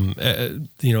about,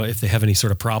 if they have any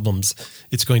sort of problems,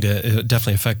 it's going to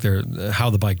definitely affect how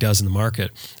the bike does in the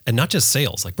market, and not just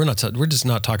sales. Like we're just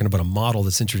not talking about a model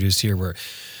that's introduced here where,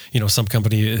 some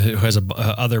company who has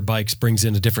other bikes brings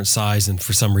in a different size, and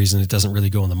for some reason it doesn't really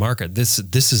go in the market. This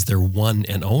is their one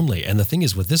and only. And the thing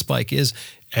is with this bike is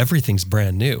everything's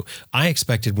brand new. I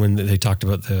expected when they talked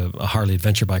about the Harley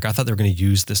adventure bike, I thought they were going to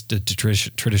use this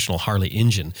traditional Harley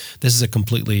engine. This is a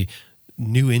completely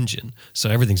new engine, so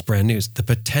everything's brand new. The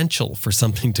potential for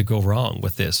something to go wrong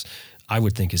with this, I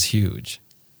would think, is huge.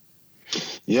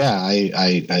 Yeah,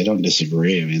 I don't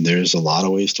disagree. I mean, there's a lot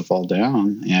of ways to fall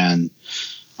down, and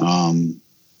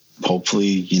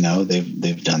hopefully,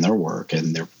 they've done their work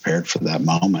and they're prepared for that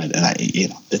moment. And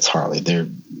it's Harley.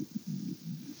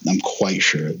 I'm quite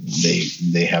sure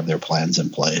they have their plans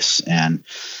in place. And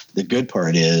the good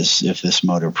part is, if this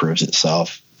motor proves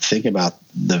itself, think about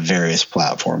the various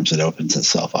platforms it opens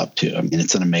itself up to. I mean,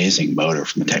 it's an amazing motor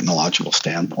from a technological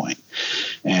standpoint.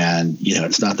 And,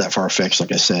 it's not that far-fetched,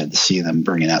 like I said, to see them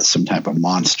bringing out some type of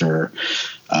monster,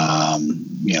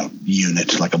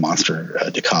 unit, like a monster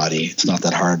Ducati. It's not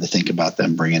that hard to think about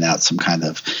them bringing out some kind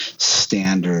of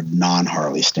standard,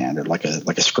 non-Harley standard, like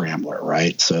a scrambler,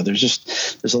 right? So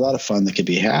there's a lot of fun that could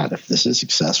be had if this is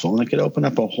successful, and it could open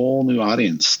up a whole new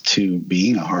audience to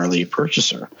being a Harley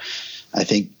purchaser. I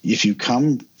think if you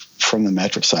come from the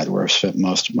metric side, where I've spent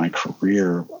most of my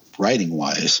career riding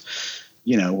wise,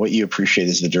 what you appreciate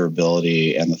is the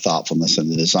durability and the thoughtfulness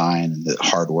and the design and the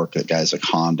hard work that guys like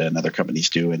Honda and other companies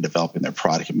do in developing their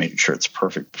product and making sure it's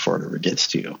perfect before it ever gets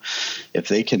to you. If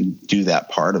they can do that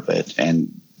part of it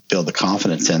and build the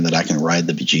confidence in that I can ride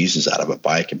the bejesus out of a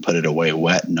bike and put it away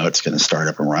wet and know it's going to start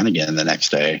up and run again the next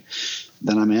day,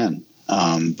 then I'm in.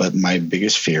 But my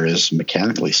biggest fear is,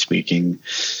 mechanically speaking,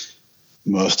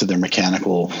 most of their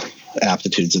mechanical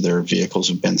aptitudes of their vehicles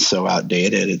have been so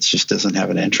outdated, it just doesn't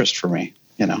have an interest for me,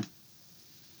 And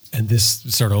this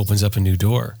sort of opens up a new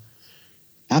door.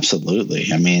 Absolutely.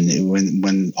 I mean,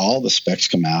 when all the specs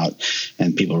come out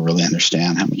and people really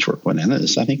understand how much work went into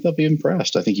this, I think they'll be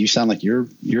impressed. I think you sound like you're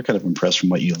kind of impressed from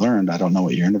what you learned. I don't know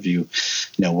what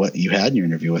what you had in your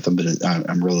interview with them, but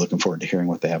I'm really looking forward to hearing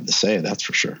what they have to say. That's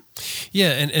for sure.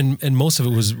 Yeah, and most of it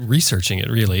was researching it,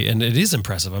 really, and it is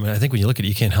impressive. I mean, I think when you look at it,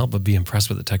 you can't help but be impressed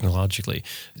with it technologically.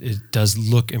 It does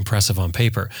look impressive on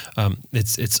paper.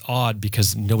 It's odd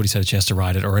because nobody's had a chance to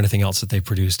ride it or anything else that they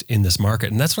produced in this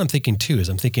market, and that's what I'm thinking too. Is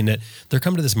I'm thinking that they're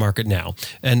coming to this market now,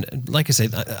 and like I say,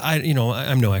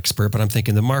 I'm no expert, but I'm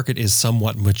thinking the market is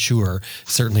somewhat mature.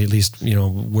 Certainly, at least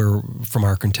we're from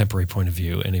our contemporary point of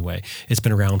view. Anyway, it's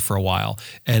been around for a while,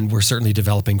 and we're certainly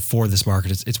developing for this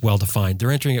market. It's well defined.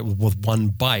 They're entering it with one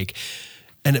bike.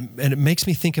 And it makes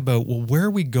me think about, well, where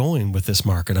are we going with this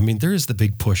market? I mean, there is the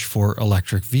big push for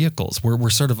electric vehicles. We're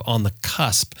sort of on the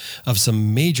cusp of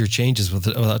some major changes with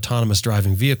autonomous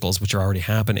driving vehicles, which are already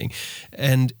happening.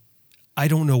 And I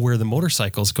don't know where the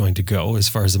motorcycle is going to go as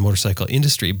far as the motorcycle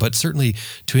industry, but certainly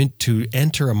to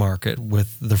enter a market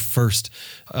with the first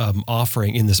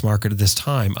offering in this market at this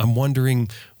time, I'm wondering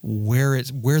where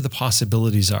the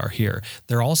possibilities are here.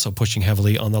 They're also pushing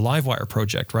heavily on the Livewire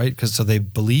project, right? So they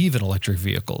believe in electric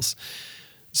vehicles.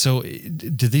 So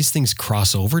do these things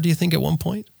cross over, do you think, at one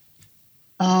point?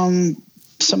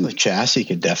 Some of the chassis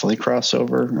could definitely cross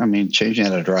over. I mean, changing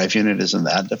out a drive unit isn't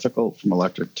that difficult from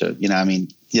electric to,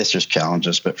 yes, there's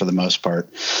challenges, but for the most part,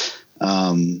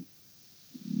 they're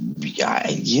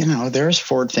as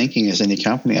forward thinking as any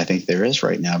company I think there is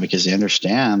right now, because they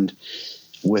understand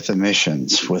with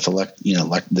emissions, with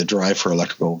the drive for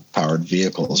electrical powered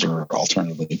vehicles or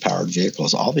alternatively powered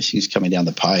vehicles, all these things coming down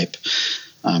the pipe.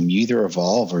 You either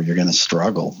evolve or you're going to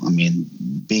struggle. I mean,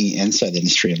 being inside the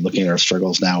industry and looking at our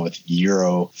struggles now with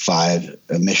Euro 5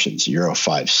 emissions, Euro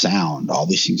 5 sound, all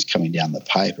these things coming down the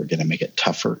pipe are going to make it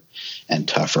tougher and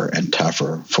tougher and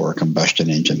tougher for a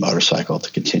combustion engine motorcycle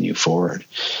to continue forward.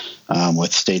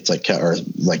 With states like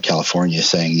California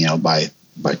saying, by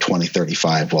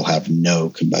 2035, we'll have no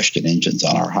combustion engines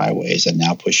on our highways, and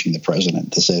now pushing the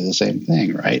president to say the same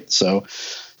thing, right? So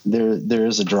there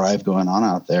is a drive going on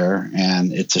out there,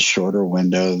 and it's a shorter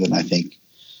window than I think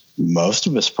most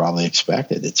of us probably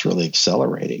expected. It's really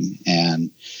accelerating.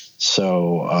 And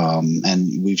so,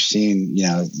 and we've seen,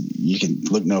 you can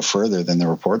look no further than the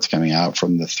reports coming out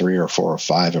from the 3 or 4 or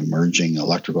 5 emerging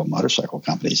electrical motorcycle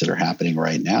companies that are happening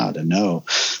right now to know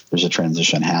there's a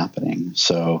transition happening.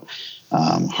 So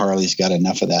Harley's got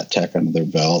enough of that tech under their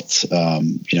belt.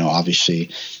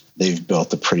 Obviously, they've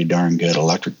built a pretty darn good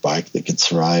electric bike that could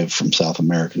survive from South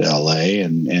America to LA.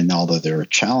 And although there are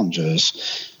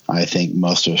challenges, I think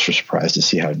most of us were surprised to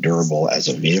see how durable as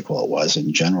a vehicle it was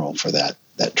in general for that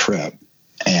trip.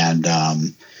 And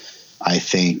I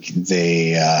think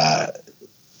they've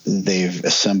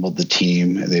assembled the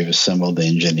team. They've assembled the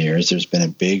engineers. There's been a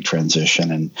big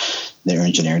transition in their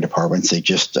engineering departments. They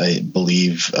just, I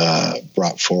believe,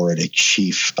 brought forward a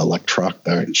chief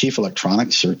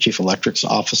electronics or chief electrics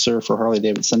officer for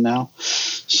Harley-Davidson now.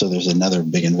 So there's another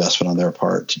big investment on their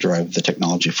part to drive the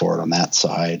technology forward on that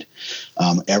side.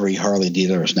 Every Harley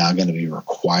dealer is now going to be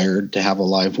required to have a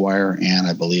live wire, and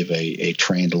I believe a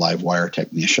trained live wire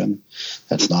technician.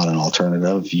 That's not an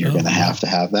alternative. You're going to have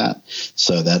that.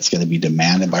 So that's going to be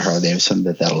demanded by Harley-Davidson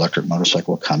that electric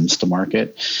motorcycle comes to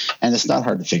market. And it's not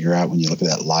hard to figure out when you look at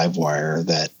that live wire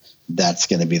that's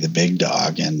going to be the big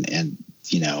dog. And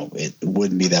it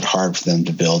wouldn't be that hard for them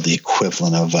to build the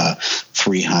equivalent of a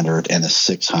 300 and a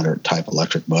 600 type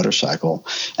electric motorcycle.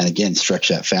 And again, stretch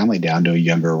that family down to a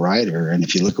younger rider. And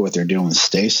if you look at what they're doing with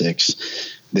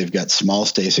STACYCs, they've got small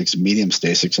STACYCs, medium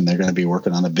STACYCs, and they're going to be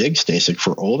working on a big STACYC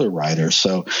for older riders.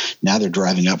 So now they're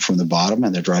driving up from the bottom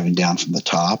and they're driving down from the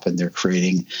top, and they're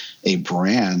creating a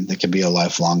brand that can be a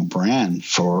lifelong brand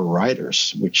for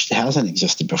riders, which hasn't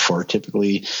existed before.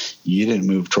 Typically, you didn't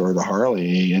move toward a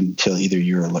Harley until either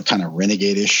you were kind of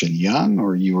renegade-ish and young,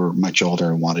 or you were much older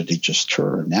and wanted to just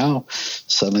tour. Now,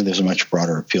 suddenly there's a much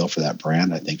broader appeal for that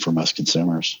brand, I think, for most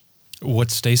consumers.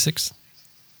 What's STACYCs?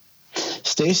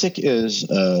 STACYC is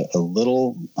a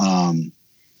little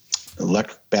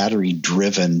electric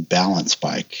battery-driven balance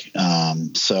bike.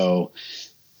 So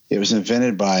it was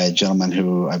invented by a gentleman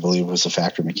who I believe was a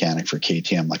factory mechanic for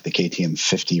KTM, like the KTM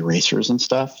 50 racers and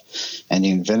stuff. And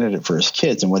he invented it for his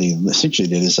kids. And what he essentially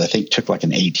did is, I think, took like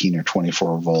an 18 or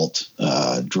 24 volt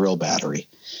drill battery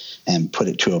and put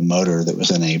it to a motor that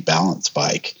was in a balance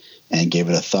bike and gave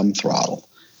it a thumb throttle.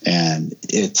 And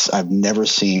I've never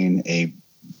seen a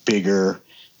bigger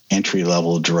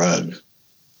entry-level drug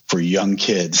for young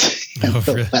kids.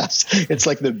 Really? It's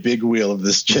like the big wheel of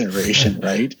this generation,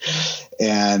 right?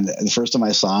 And the first time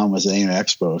I saw him was at AIM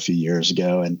Expo a few years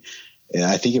ago, and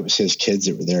I think it was his kids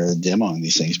that were there demoing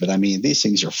these things. But I mean, these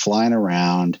things are flying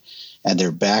around, and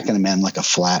they're backing them in like a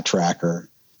flat tracker.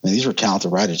 I mean, these were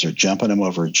talented riders. They're jumping them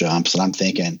over jumps, and I'm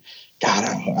thinking, God,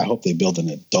 I hope they build an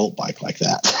adult bike like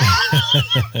that.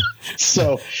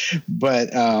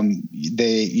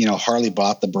 Harley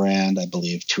bought the brand, I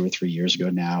believe, 2 or 3 years ago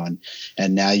now.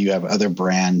 And now you have other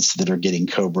brands that are getting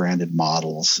co-branded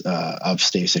models of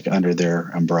STACYC under their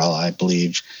umbrella. I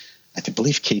believe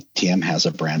KTM has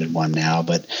a branded one now,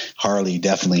 but Harley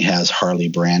definitely has Harley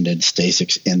branded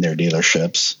STACYCs in their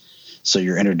dealerships. So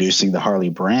you're introducing the Harley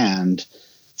brand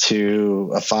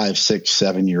to a 5, 6,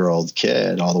 7-year-old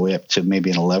kid, all the way up to maybe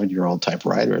an 11-year-old type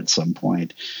rider at some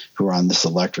point, who are on this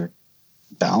electric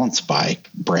balance bike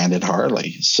branded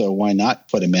Harley. So why not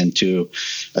put him into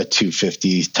a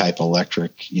 250 type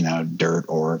electric, dirt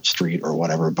or street or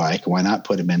whatever bike? Why not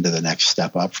put him into the next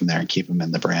step up from there and keep him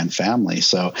in the brand family?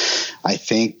 So I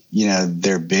think,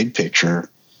 their big picture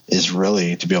is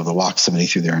really to be able to walk somebody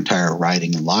through their entire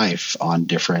riding life on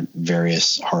different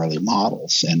various Harley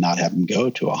models and not have them go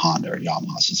to a Honda or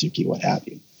Yamaha, Suzuki, what have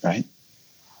you, right?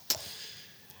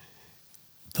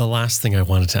 The last thing I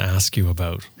wanted to ask you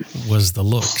about was the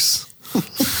looks.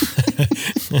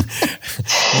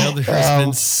 Now, there has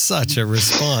been such a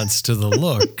response to the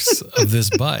looks of this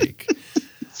bike.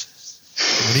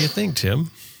 What do you think,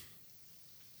 Tim?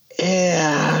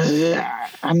 Yeah,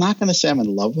 I'm not going to say I'm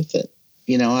in love with it.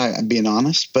 I'm being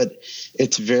honest, but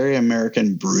it's very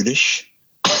American brutish.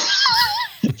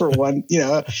 For one,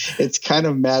 it's kind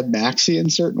of Mad Maxy in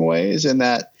certain ways, in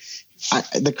that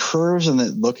the curves and the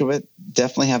look of it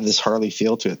definitely have this Harley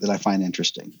feel to it that I find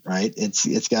interesting. Right?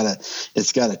 It's got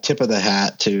a tip of the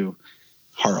hat to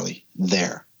Harley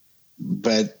there,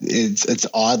 but it's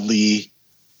oddly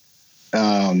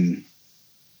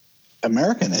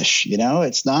Americanish.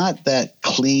 It's not that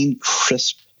clean,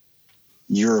 crisp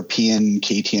European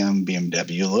KTM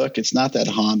BMW look. It's not that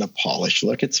Honda polish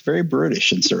look. It's very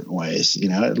brutish in certain ways.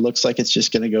 It looks like it's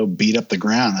just going to go beat up the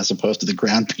ground as opposed to the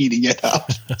ground beating it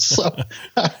up. So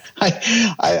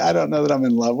I don't know that I'm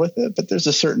in love with it, but there's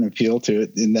a certain appeal to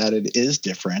it in that it is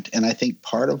different. And I think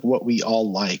part of what we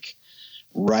all like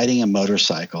riding a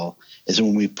motorcycle is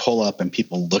when we pull up and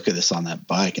people look at us on that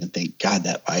bike and think, God,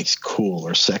 that bike's cool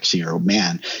or sexy, or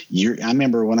man, I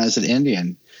remember when I was at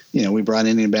Indian, we brought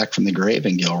Indian back from the grave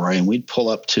in Gilroy, and we'd pull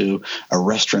up to a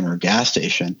restaurant or gas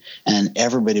station, and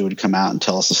everybody would come out and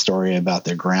tell us a story about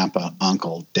their grandpa,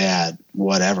 uncle, dad,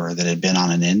 whatever, that had been on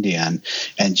an Indian,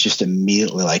 and just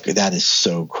immediately like, that is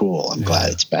so cool. I'm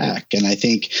glad it's back. And I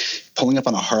think pulling up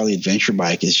on a Harley adventure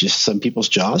bike is just, some people's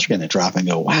jaws are going to drop and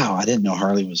go, wow, I didn't know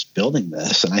Harley was building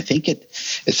this. And I think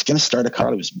it's going to start a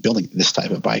Harley was building this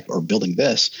type of bike or building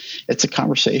this. It's a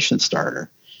conversation starter.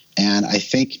 And I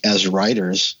think as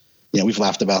writers, we've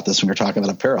laughed about this when we're talking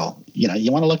about apparel.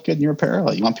 You want to look good in your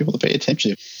apparel. You want people to pay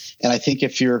attention to. And I think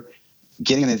if you're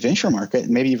getting an adventure market,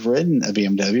 and maybe you've ridden a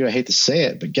BMW, I hate to say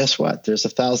it, but guess what? There's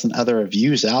 1,000 other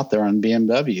reviews out there on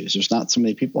BMWs. There's not so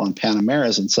many people on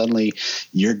Panameras, and suddenly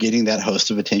you're getting that host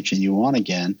of attention you want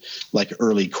again, like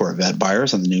early Corvette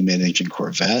buyers on the new mid-engine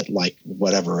Corvette, like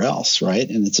whatever else, right?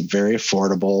 And it's a very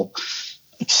affordable,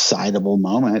 excitable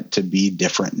moment to be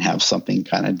different and have something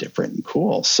kind of different and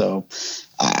cool. So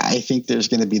I think there's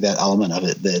going to be that element of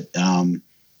it that,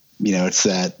 it's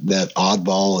that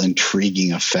oddball,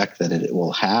 intriguing effect that it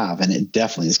will have. And it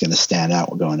definitely is going to stand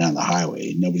out going down the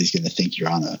highway. Nobody's going to think you're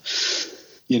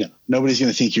nobody's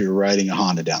going to think you're riding a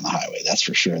Honda down the highway. That's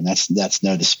for sure. And that's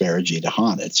no disparity to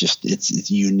Honda. It's just, it's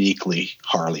uniquely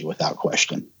Harley without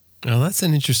question. Well, that's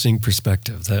an interesting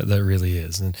perspective. That really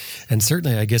is. And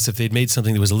certainly, I guess if they'd made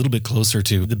something that was a little bit closer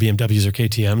to the BMWs or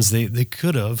KTMs, they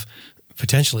could have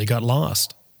potentially got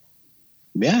lost.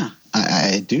 Yeah,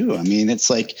 I do. I mean, it's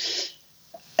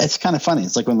kind of funny.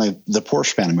 It's like when the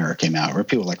Porsche Panamera came out, where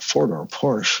people were like, four-door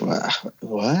Porsche,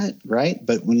 what? Right?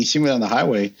 But when you see me on the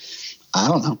highway, I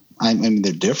don't know. I mean,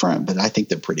 they're different, but I think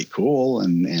they're pretty cool.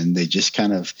 And they just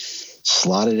kind of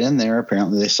slotted in there.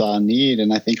 Apparently they saw a need.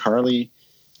 And I think Harley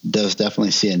does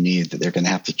definitely see a need that they're going to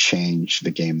have to change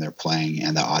the game they're playing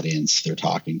and the audience they're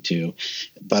talking to.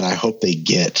 But I hope they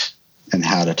get and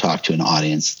how to talk to an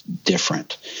audience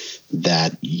different,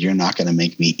 that you're not going to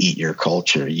make me eat your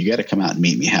culture. You got to come out and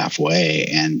meet me halfway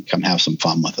and come have some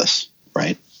fun with us.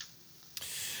 Right.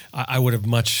 I would have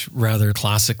much rather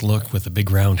classic look with a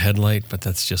big round headlight, but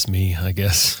that's just me, I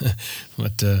guess.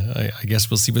 But I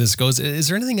guess we'll see where this goes. Is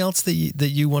there anything else that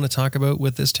you want to talk about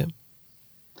with this, Tim?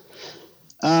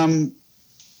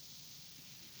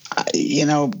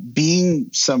 Being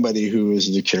somebody who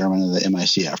is the chairman of the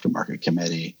MIC Aftermarket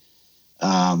Committee,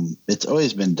 it's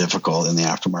always been difficult in the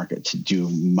aftermarket to do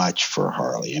much for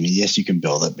Harley. I mean, yes, you can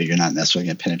build it, but you're not necessarily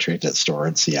going to penetrate that store.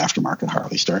 It's the aftermarket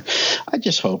Harley store. I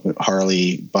just hope that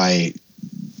Harley, by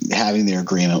having their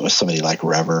agreement with somebody like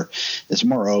Rever, is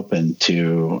more open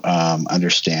to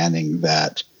understanding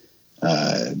that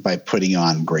by putting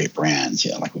on great brands,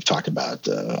 like we've talked about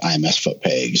IMS foot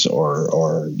pegs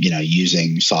or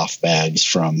using soft bags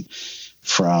from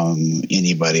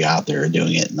anybody out there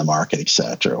doing it in the market, et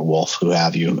cetera, Wolf, who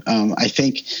have you. I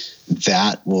think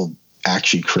that will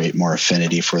actually create more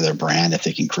affinity for their brand if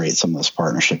they can create some of those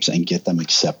partnerships and get them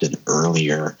accepted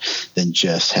earlier than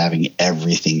just having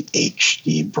everything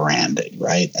HD branded,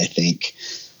 right? I think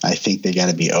I think they got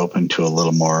to be open to a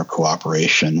little more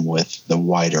cooperation with the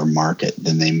wider market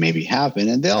than they maybe have been.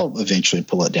 And they'll eventually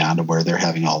pull it down to where they're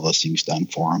having all those things done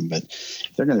for them. But if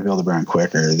they're going to build a brand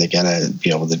quicker, they got to be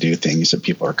able to do things that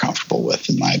people are comfortable with,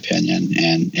 in my opinion,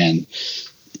 and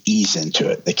ease into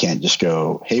it. They can't just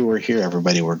go, hey, we're here,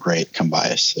 everybody, we're great, come by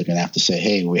us. They're going to have to say,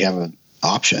 hey, we have an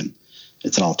option.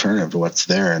 It's an alternative to what's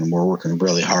there, and we're working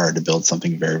really hard to build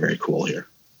something very, very cool here.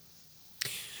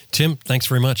 Tim, thanks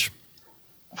very much.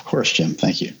 Of course, Jim.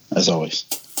 Thank you, as always.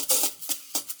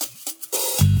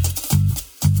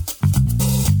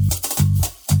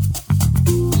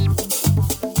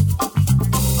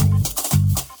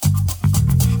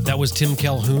 That was Tim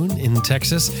Calhoun in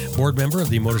Texas, board member of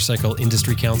the Motorcycle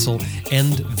Industry Council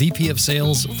and VP of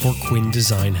Sales for Quinn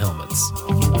Design Helmets.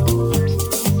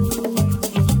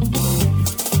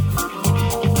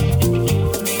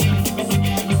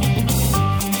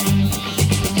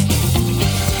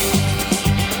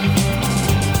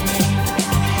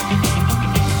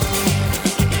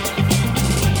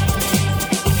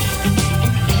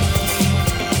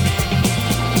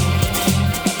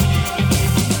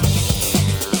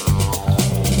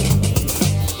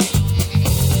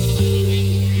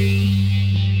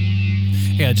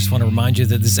 I just want to remind you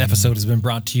that this episode has been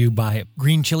brought to you by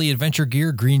Green Chili Adventure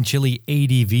Gear,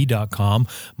 greenchiliadv.com,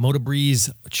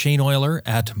 Motobreeze Chain Oiler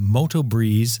at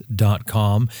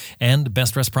motobreeze.com, and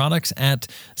Best Rest Products at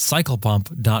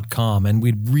cyclepump.com. And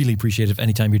we'd really appreciate it if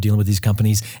anytime you're dealing with these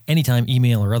companies, anytime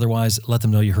email or otherwise, let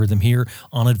them know you heard them here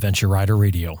on Adventure Rider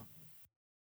Radio.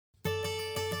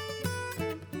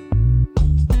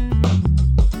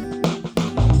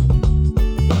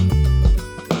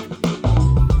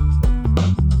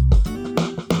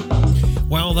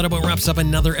 Well, that about wraps up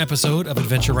another episode of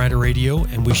Adventure Rider Radio,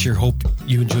 and we sure hope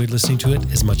you enjoyed listening to it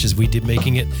as much as we did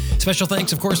making it. Special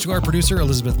thanks, of course, to our producer,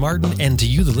 Elizabeth Martin, and to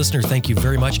you, the listener, thank you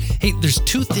very much. Hey, there's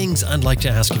two things I'd like to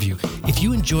ask of you. If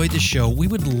you enjoyed the show, we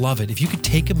would love it if you could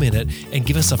take a minute and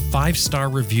give us a 5-star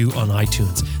review on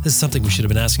iTunes. This is something we should have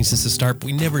been asking since the start, but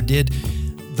we never did.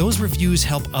 Those reviews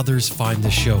help others find the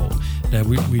show. Now,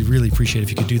 we'd really appreciate if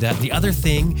you could do that. The other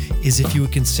thing is if you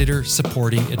would consider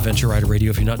supporting Adventure Rider Radio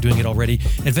if you're not doing it already.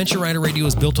 Adventure Rider Radio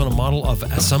is built on a model of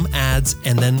some ads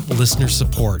and then listener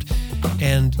support.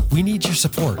 And we need your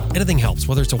support. Anything helps,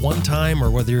 whether it's a one-time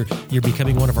or whether you're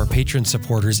becoming one of our patron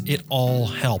supporters, it all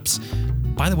helps.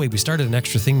 By the way, we started an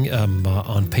extra thing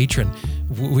on Patreon.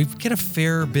 We get a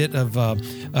fair bit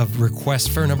of requests,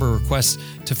 fair number of requests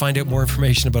to find out more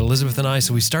information about Elizabeth and I.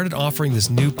 So we started offering this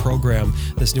new program,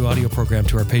 this new audio program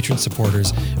to our patron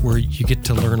supporters where you get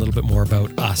to learn a little bit more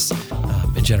about us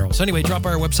in general. So anyway, drop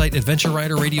by our website,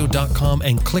 adventureriderradio.com,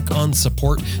 and click on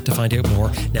support to find out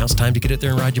more. Now it's time to get out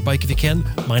there and ride your bike if you can.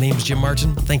 My name is Jim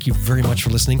Martin. Thank you very much for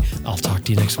listening. I'll talk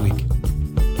to you next week.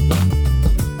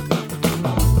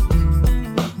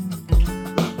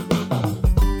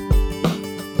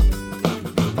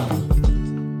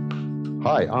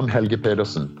 Hi, I'm Helge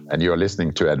Pedersen, and you're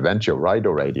listening to Adventure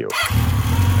Rider Radio.